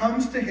God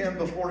comes to him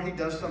before he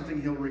does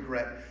something he'll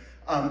regret.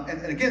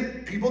 And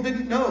again, people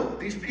didn't know.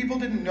 These people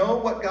didn't know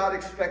what God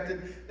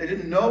expected. They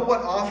didn't know what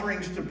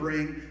offerings to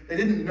bring. They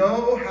didn't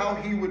know how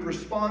he would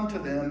respond to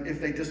them if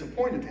they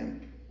disappointed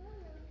him.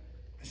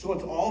 So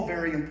it's all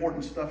very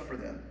important stuff for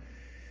them.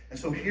 And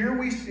so here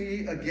we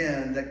see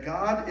again that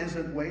God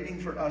isn't waiting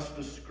for us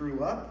to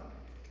screw up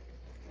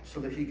so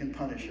that he can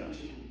punish us.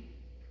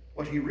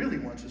 What he really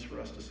wants is for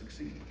us to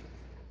succeed.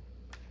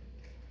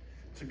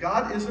 So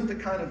God isn't the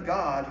kind of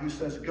God who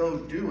says, go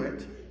do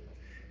it,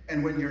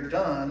 and when you're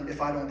done,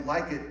 if I don't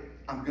like it,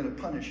 I'm going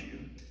to punish you.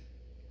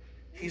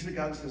 He's the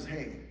God who says,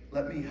 hey,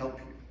 let me help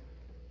you.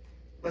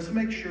 Let's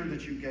make sure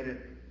that you get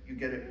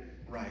it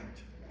right.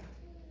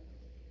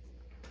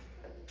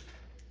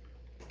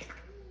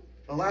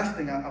 The last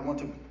thing I want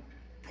to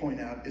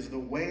point out is the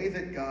way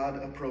that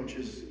God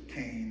approaches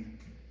Cain,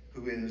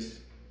 who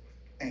is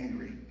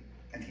angry,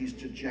 and he's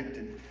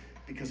dejected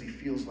because he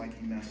feels like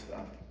he messed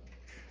up.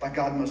 Like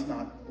God must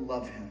not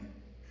love him.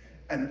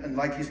 And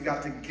like he's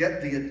got to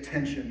get the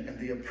attention and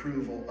the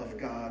approval of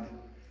God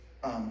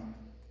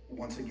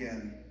once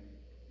again.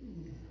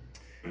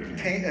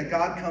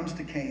 God comes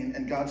to Cain,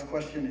 and God's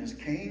question is,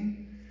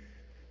 Cain,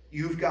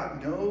 you've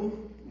got no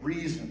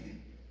reason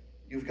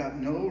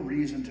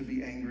to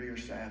be angry or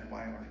sad.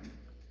 Why are you?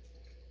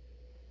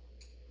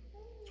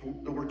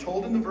 So we're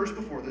told in the verse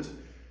before this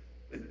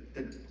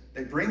that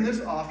they bring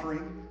this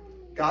offering.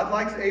 God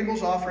likes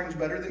Abel's offerings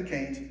better than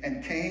Cain's,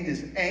 and Cain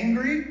is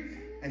angry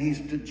and he's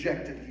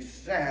dejected. He's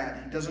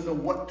sad. He doesn't know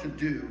what to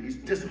do. He's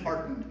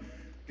disheartened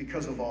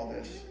because of all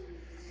this.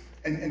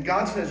 And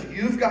God says,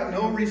 you've got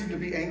no reason to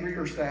be angry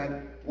or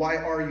sad. Why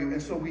are you?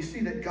 And so we see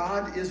that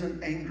God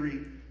isn't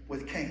angry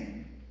with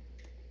Cain.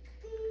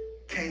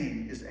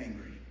 Cain is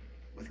angry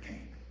with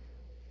Cain.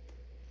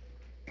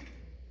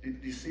 Do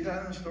you see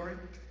that in the story?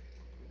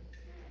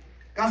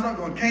 God's not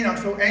going, Cain, I'm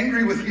so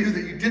angry with you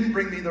that you didn't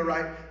bring me the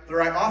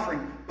right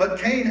offering. But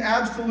Cain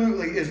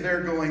absolutely is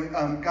there going,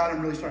 God,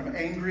 I'm really sorry. I'm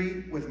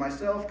angry with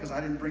myself because I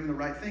didn't bring the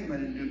right thing. I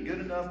didn't do it good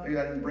enough. Maybe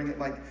I didn't bring it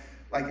like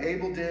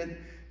Abel did.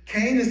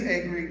 Cain is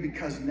angry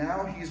because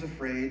now he's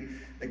afraid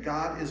that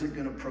God isn't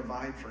going to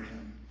provide for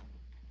him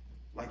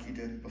like he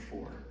did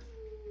before.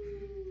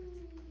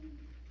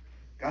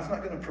 God's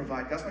not going to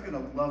provide. God's not going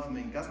to love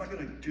me. God's not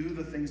going to do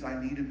the things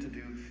I need him to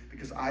do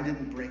because I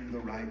didn't bring the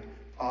right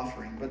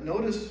offering. But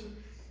notice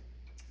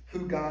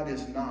who God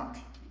is not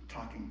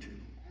talking to,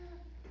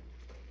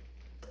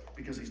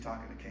 because he's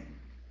talking to Cain.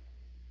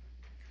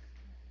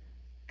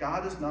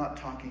 God is not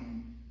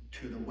talking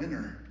to the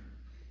winner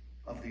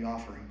of the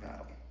offering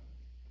battle.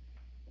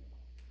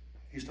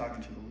 He's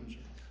talking to the loser.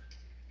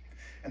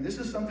 And this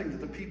is something that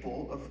the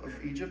people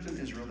of Egypt and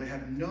Israel, they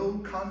had no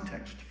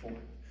context for.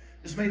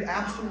 This made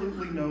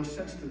absolutely no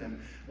sense to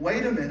them.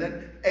 Wait a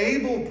minute,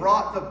 Abel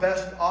brought the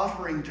best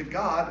offering to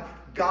God.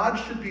 God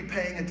should be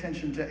paying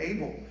attention to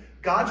Abel.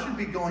 God should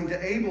be going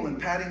to Abel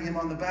and patting him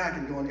on the back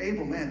and going,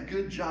 Abel, man,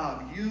 good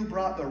job. You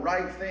brought the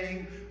right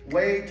thing.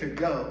 Way to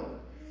go.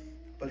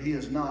 But he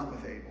is not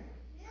with Abel.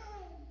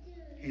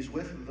 He's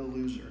with the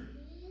loser.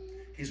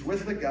 He's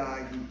with the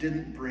guy who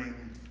didn't bring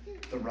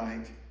the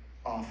right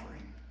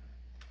offering.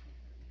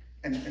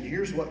 And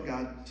here's what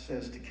God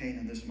says to Cain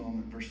in this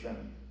moment, verse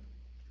 7.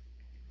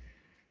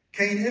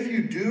 Cain, if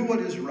you do what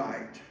is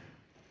right,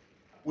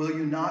 will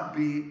you not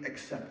be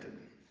accepted?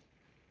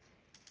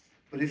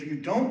 But if you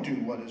don't do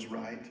what is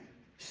right,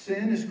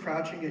 sin is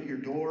crouching at your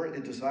door.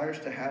 It desires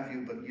to have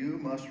you, but you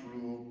must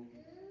rule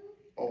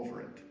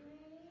over it.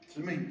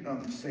 So let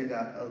me say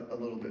that a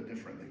little bit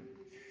differently.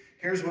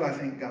 Here's what I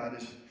think God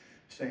is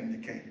saying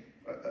to Cain.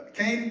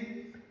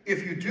 Cain,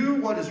 if you do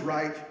what is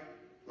right,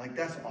 like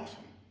that's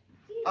awesome.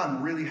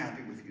 I'm really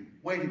happy with you.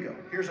 Way to go.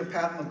 Here's a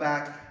pat on the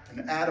back,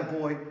 an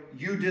attaboy.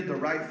 You did the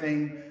right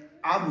thing.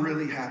 I'm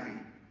really happy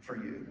for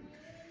you.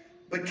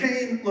 But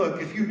Cain,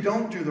 look, if you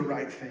don't do the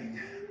right thing,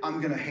 I'm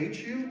going to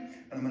hate you,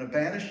 and I'm going to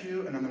banish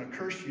you, and I'm going to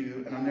curse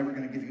you, and I'm never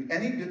going to give you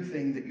any good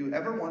thing that you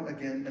ever want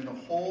again in the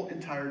whole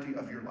entirety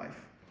of your life.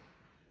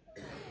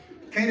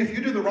 Cain, if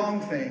you do the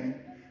wrong thing,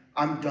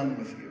 I'm done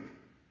with you.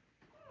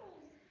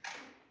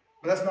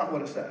 But that's not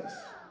what it says,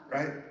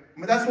 right? I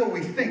mean, that's what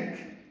we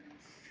think.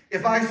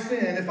 If I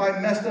sin, if I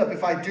messed up,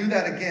 if I do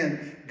that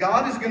again,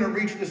 God is going to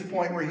reach this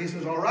point where he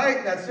says, all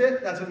right, that's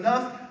it, that's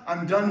enough,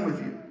 I'm done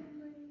with you.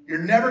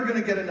 You're never going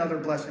to get another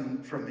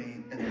blessing from me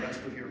in the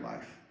rest of your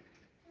life.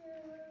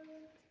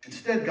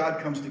 Instead,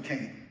 God comes to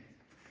Cain.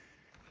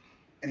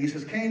 And he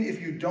says, Cain, if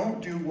you don't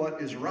do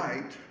what is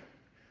right,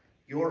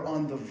 you're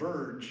on the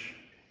verge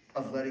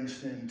of letting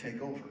sin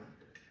take over,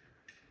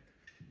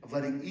 of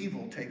letting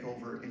evil take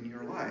over in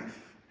your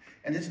life.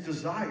 And its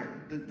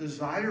desire, the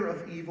desire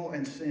of evil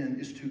and sin,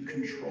 is to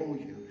control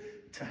you,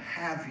 to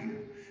have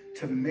you,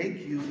 to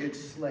make you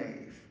its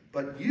slave.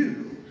 But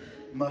you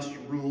must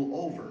rule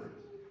over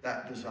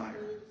that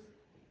desire.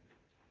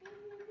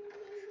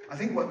 I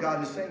think what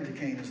God is saying to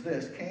Cain is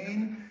this: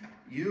 Cain,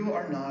 you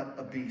are not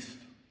a beast.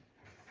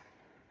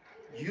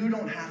 You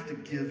don't have to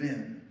give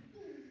in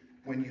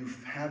when you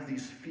have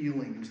these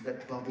feelings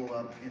that bubble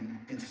up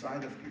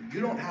inside of you. You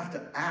don't have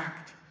to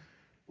act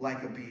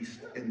like a beast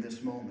in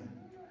this moment.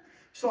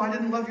 So I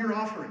didn't love your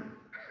offering.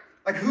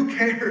 Like, who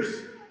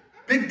cares?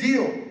 Big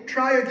deal.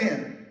 Try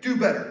again. Do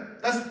better.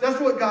 That's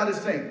what God is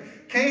saying.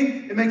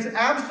 Cain, it makes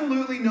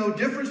absolutely no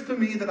difference to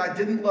me that I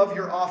didn't love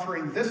your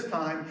offering this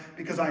time,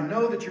 because I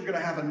know that you're going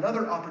to have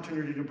another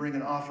opportunity to bring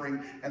an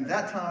offering, and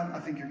that time I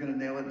think you're going to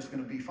nail it. It's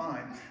going to be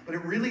fine. But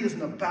it really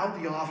isn't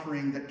about the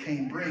offering that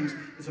Cain brings.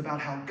 It's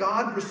about how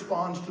God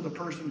responds to the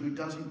person who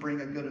doesn't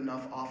bring a good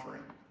enough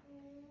offering.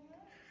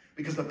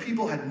 Because the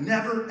people had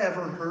never,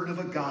 ever heard of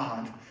a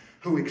God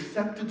who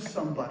accepted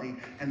somebody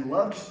and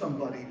loved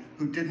somebody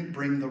who didn't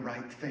bring the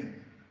right thing.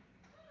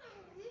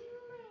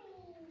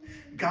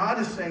 God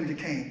is saying to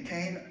Cain,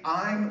 Cain,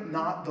 I'm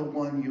not the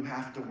one you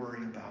have to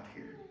worry about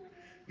here.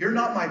 You're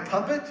not my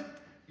puppet.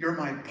 You're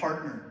my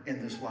partner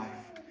in this life.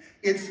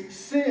 It's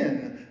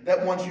sin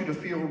that wants you to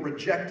feel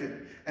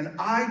rejected, and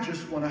I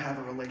just want to have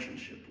a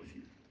relationship with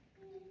you.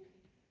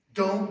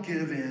 Don't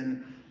give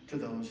in to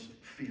those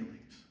feelings.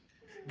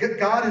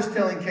 God is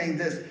telling Cain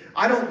this: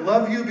 I don't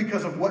love you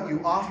because of what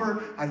you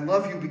offer. I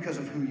love you because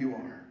of who you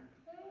are.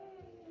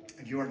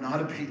 And you are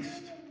not a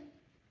beast.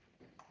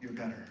 You're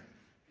better.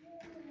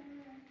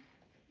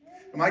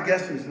 And my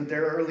guess is that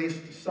there are at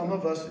least some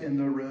of us in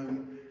the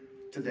room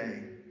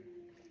today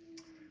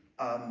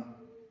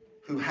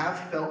who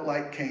have felt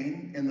like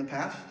Cain in the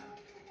past.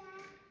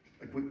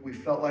 Like we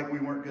felt like we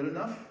weren't good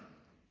enough,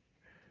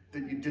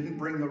 that you didn't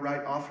bring the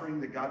right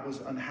offering, that God was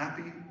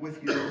unhappy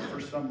with you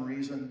for some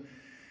reason,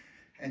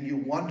 and you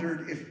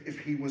wondered if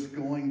he was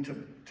going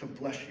to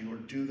bless you or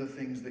do the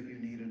things that you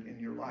needed in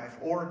your life,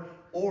 or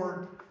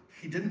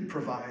he didn't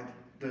provide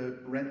the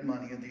rent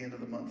money at the end of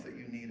the month that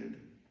you needed.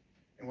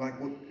 And we're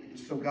like, well,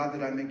 so God,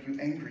 did I make you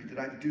angry? Did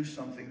I do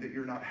something that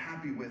you're not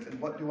happy with?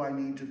 And what do I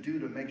need to do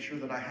to make sure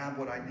that I have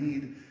what I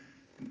need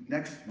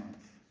next month?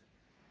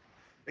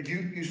 Like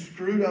you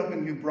screwed up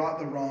and you brought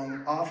the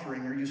wrong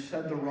offering, or you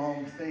said the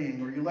wrong thing,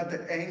 or you let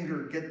the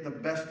anger get the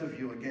best of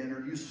you again,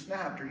 or you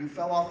snapped, or you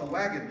fell off the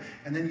wagon,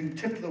 and then you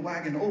tipped the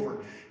wagon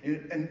over.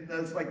 And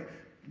it's like,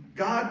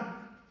 God,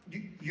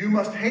 you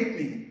must hate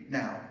me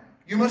now.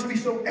 You must be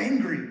so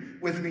angry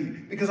with me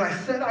because I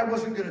said I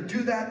wasn't going to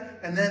do that,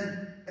 and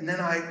then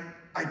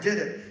I did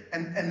it.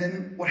 And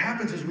then what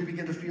happens is we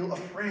begin to feel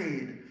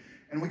afraid.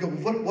 And we go,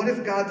 what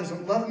if God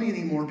doesn't love me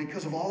anymore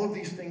because of all of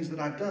these things that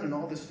I've done and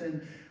all this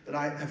sin that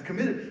I have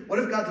committed? What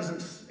if God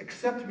doesn't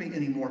accept me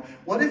anymore?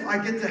 What if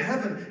I get to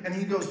heaven and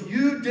he goes,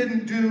 you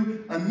didn't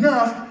do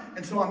enough,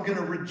 and so I'm going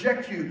to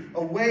reject you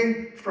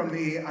away from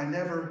me. I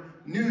never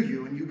knew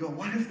you. And you go,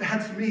 what if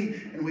that's me?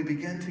 And we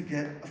begin to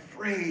get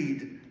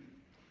afraid.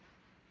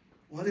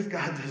 What if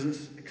God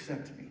doesn't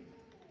accept me?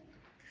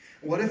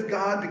 What if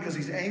God, because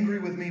he's angry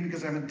with me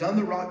because I haven't done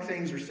the right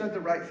things or said the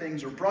right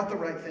things or brought the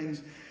right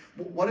things,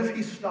 what if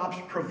he stops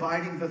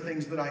providing the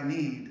things that I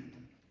need?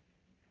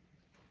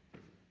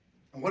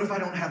 And what if I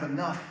don't have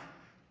enough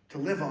to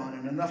live on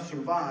and enough to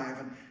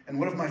survive? And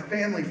what if my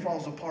family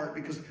falls apart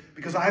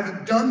because I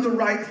haven't done the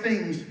right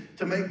things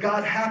to make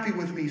God happy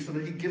with me so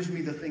that he gives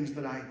me the things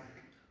that I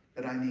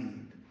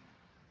need?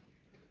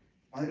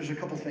 Well, there's a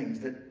couple things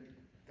that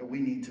we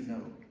need to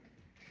know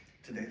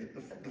today.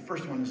 The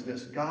first one is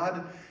this: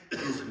 God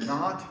is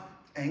not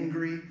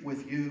angry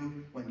with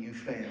you when you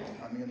fail.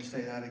 I'm going to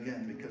say that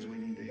again because we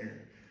need to hear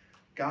it.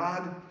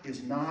 God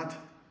is not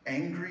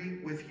angry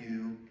with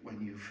you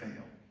when you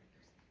fail.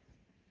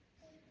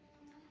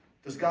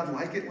 Does God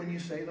like it when you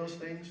say those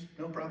things?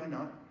 No, probably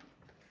not.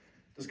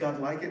 Does God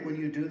like it when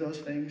you do those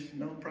things?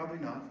 No, probably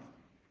not.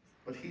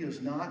 But he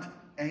is not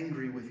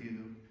angry with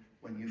you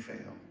when you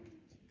fail.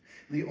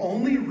 The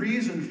only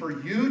reason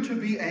for you to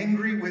be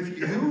angry with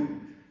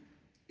you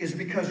is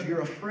because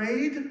you're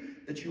afraid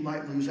that you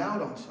might lose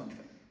out on something.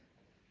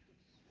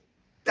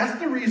 That's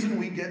the reason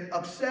we get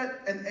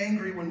upset and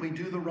angry when we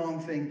do the wrong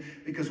thing,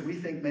 because we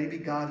think maybe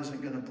God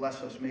isn't going to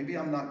bless us. Maybe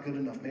I'm not good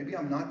enough. Maybe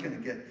I'm not going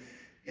to get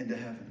into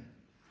heaven.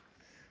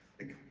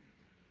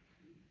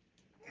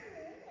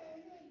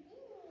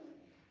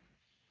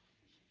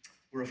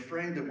 We're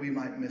afraid that we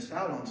might miss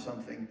out on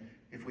something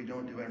if we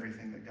don't do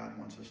everything that God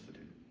wants us to do.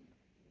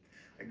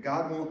 That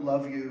God won't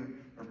love you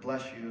or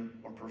bless you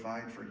or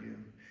provide for you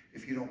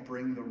if you don't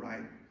bring the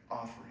right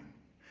offering.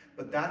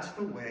 But that's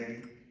the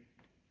way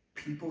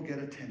people get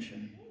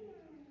attention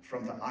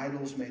from the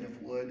idols made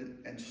of wood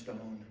and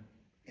stone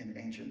in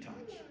ancient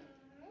times.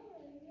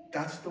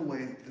 That's the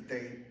way that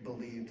they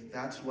believed.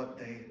 That's what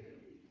they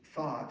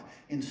thought.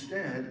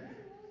 Instead,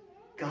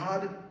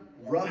 God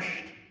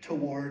rushed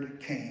toward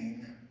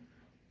Cain,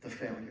 the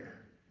failure,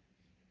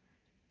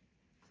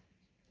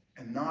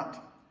 and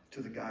not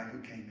to the guy who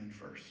came in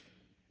first.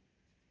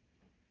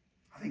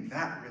 I think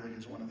that really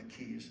is one of the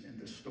keys in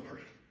this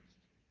story.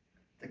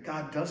 That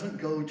God doesn't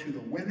go to the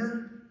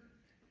winner,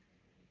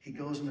 he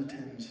goes and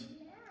attends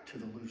to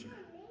the loser.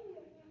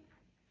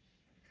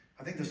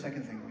 I think the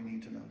second thing we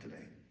need to know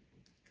today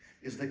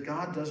is that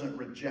God doesn't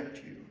reject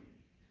you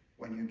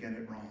when you get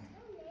it wrong.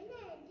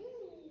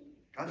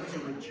 God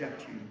doesn't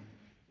reject you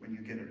when you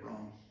get it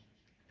wrong.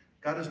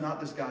 God is not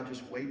this God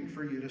just waiting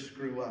for you to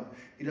screw up.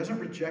 He doesn't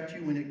reject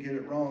you when you get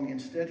it wrong.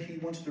 Instead, he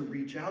wants to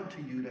reach out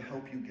to you to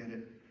help you get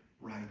it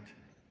right.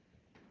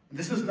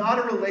 This is not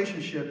a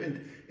relationship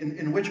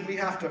in which we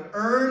have to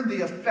earn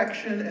the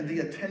affection and the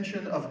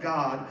attention of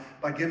God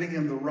by giving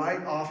him the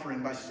right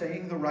offering, by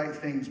saying the right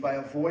things, by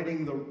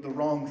avoiding the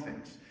wrong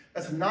things.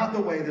 That's not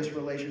the way this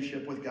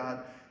relationship with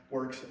God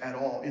works at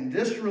all. In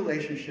this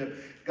relationship,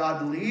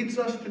 God leads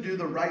us to do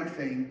the right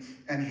thing,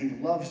 and he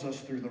loves us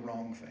through the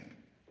wrong thing.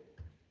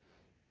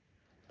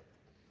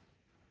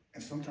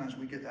 And sometimes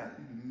we get that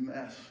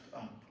messed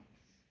up.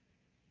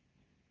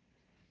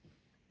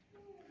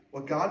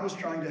 What God was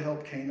trying to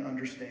help Cain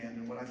understand,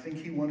 and what I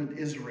think he wanted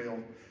Israel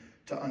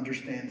to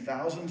understand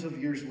thousands of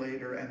years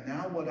later, and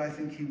now what I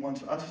think he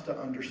wants us to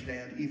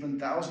understand, even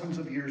thousands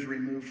of years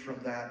removed from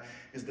that,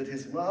 is that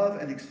his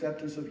love and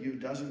acceptance of you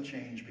doesn't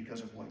change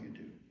because of what you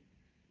do.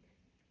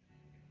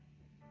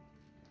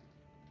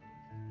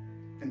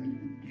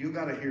 And you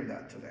got to hear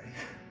that today.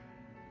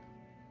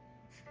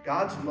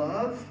 God's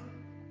love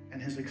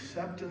and his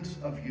acceptance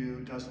of you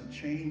doesn't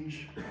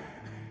change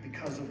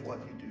because of what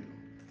you do.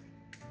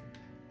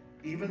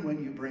 Even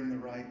when you bring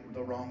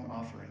the wrong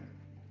offering.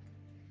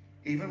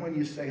 Even when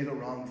you say the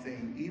wrong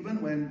thing.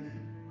 Even when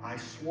I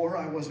swore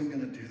I wasn't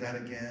going to do that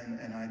again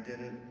and I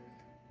did it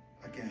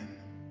again.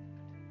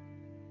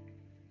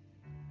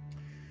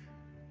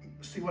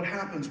 See, what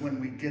happens when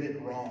we get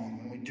it wrong,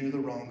 when we do the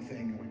wrong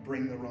thing, or we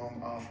bring the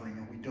wrong offering,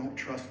 or we don't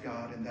trust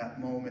God in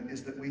that moment,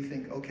 is that we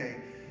think, okay,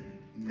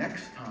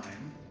 next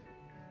time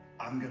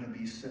I'm going to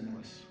be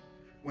sinless.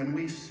 When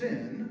we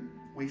sin,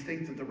 we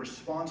think that the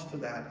response to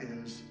that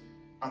is,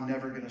 I'm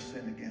never going to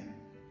sin again.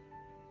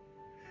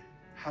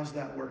 How's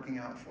that working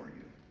out for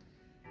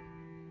you?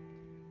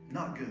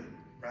 Not good,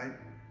 right?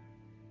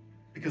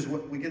 Because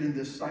we get in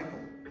this cycle.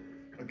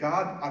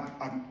 God,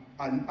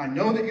 I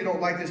know that you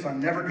don't like this. I'm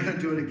never going to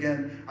do it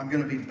again. I'm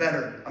going to be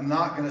better. I'm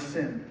not going to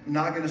sin. I'm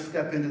not going to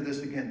step into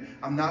this again.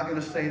 I'm not going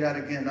to say that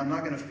again. I'm not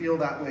going to feel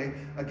that way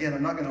again.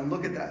 I'm not going to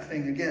look at that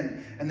thing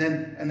again. And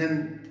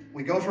then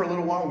we go for a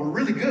little while. We're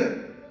really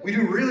good. We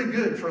do really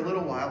good for a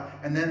little while.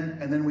 And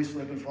then we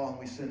slip and fall and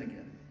we sin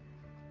again.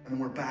 And then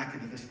we're back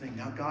into this thing.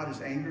 Now God is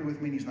angry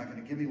with me and he's not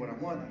going to give me what I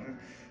want.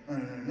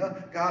 No.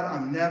 God,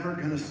 I'm never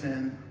going to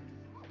sin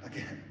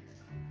again.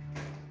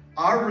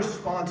 Our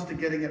response to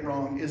getting it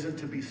wrong isn't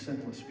to be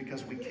sinless,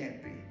 because we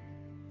can't be.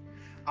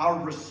 Our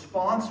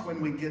response when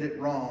we get it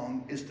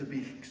wrong is to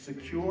be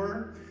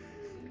secure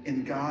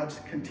in God's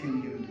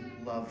continued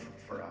love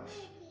for us.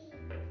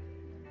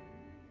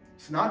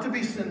 It's not to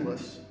be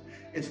sinless.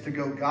 It's to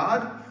go,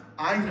 God,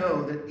 I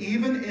know that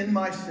even in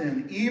my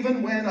sin,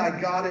 even when I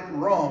got it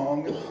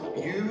wrong,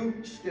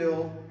 you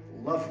still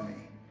love me.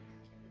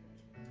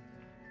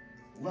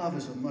 Love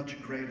is a much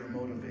greater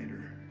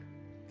motivator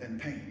than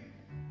pain.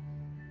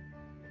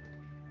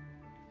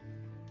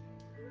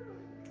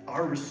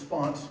 Our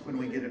response when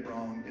we get it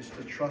wrong is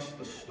to trust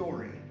the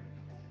story,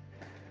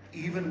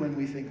 even when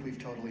we think we've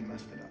totally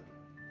messed it up.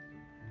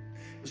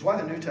 That's why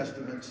the New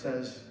Testament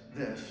says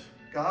this: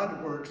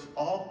 God works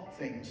all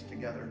things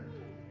together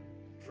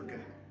for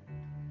good.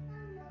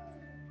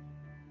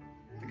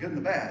 The good and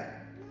the bad.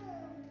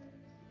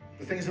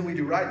 The things that we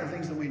do right and the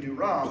things that we do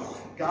wrong.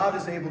 God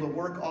is able to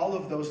work all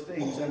of those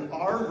things. And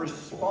our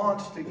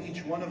response to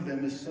each one of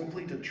them is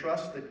simply to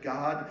trust that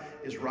God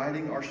is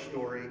writing our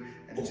story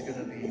and it's going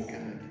to be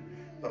good.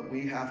 But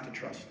we have to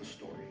trust the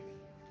story.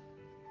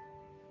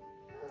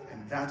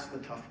 And that's the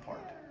tough part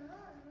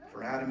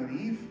for Adam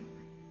and Eve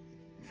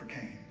and for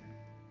Cain.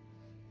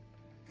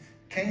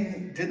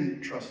 Cain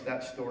didn't trust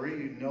that story.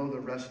 You know the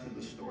rest of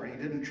the story. He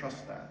didn't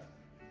trust that.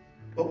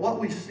 But what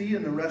we see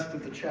in the rest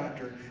of the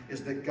chapter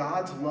is that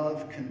God's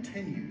love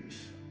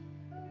continues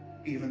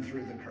even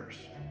through the curse.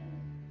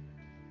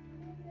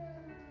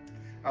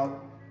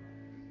 Now,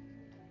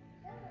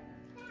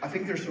 I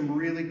think there's some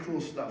really cool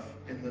stuff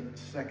in the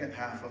second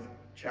half of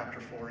chapter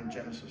 4 in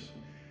Genesis.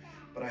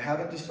 But I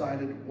haven't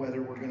decided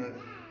whether we're going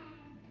to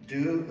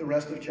do the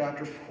rest of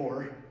chapter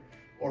 4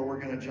 or we're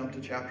going to jump to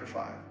chapter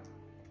 5.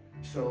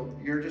 So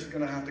you're just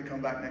going to have to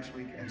come back next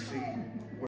week and see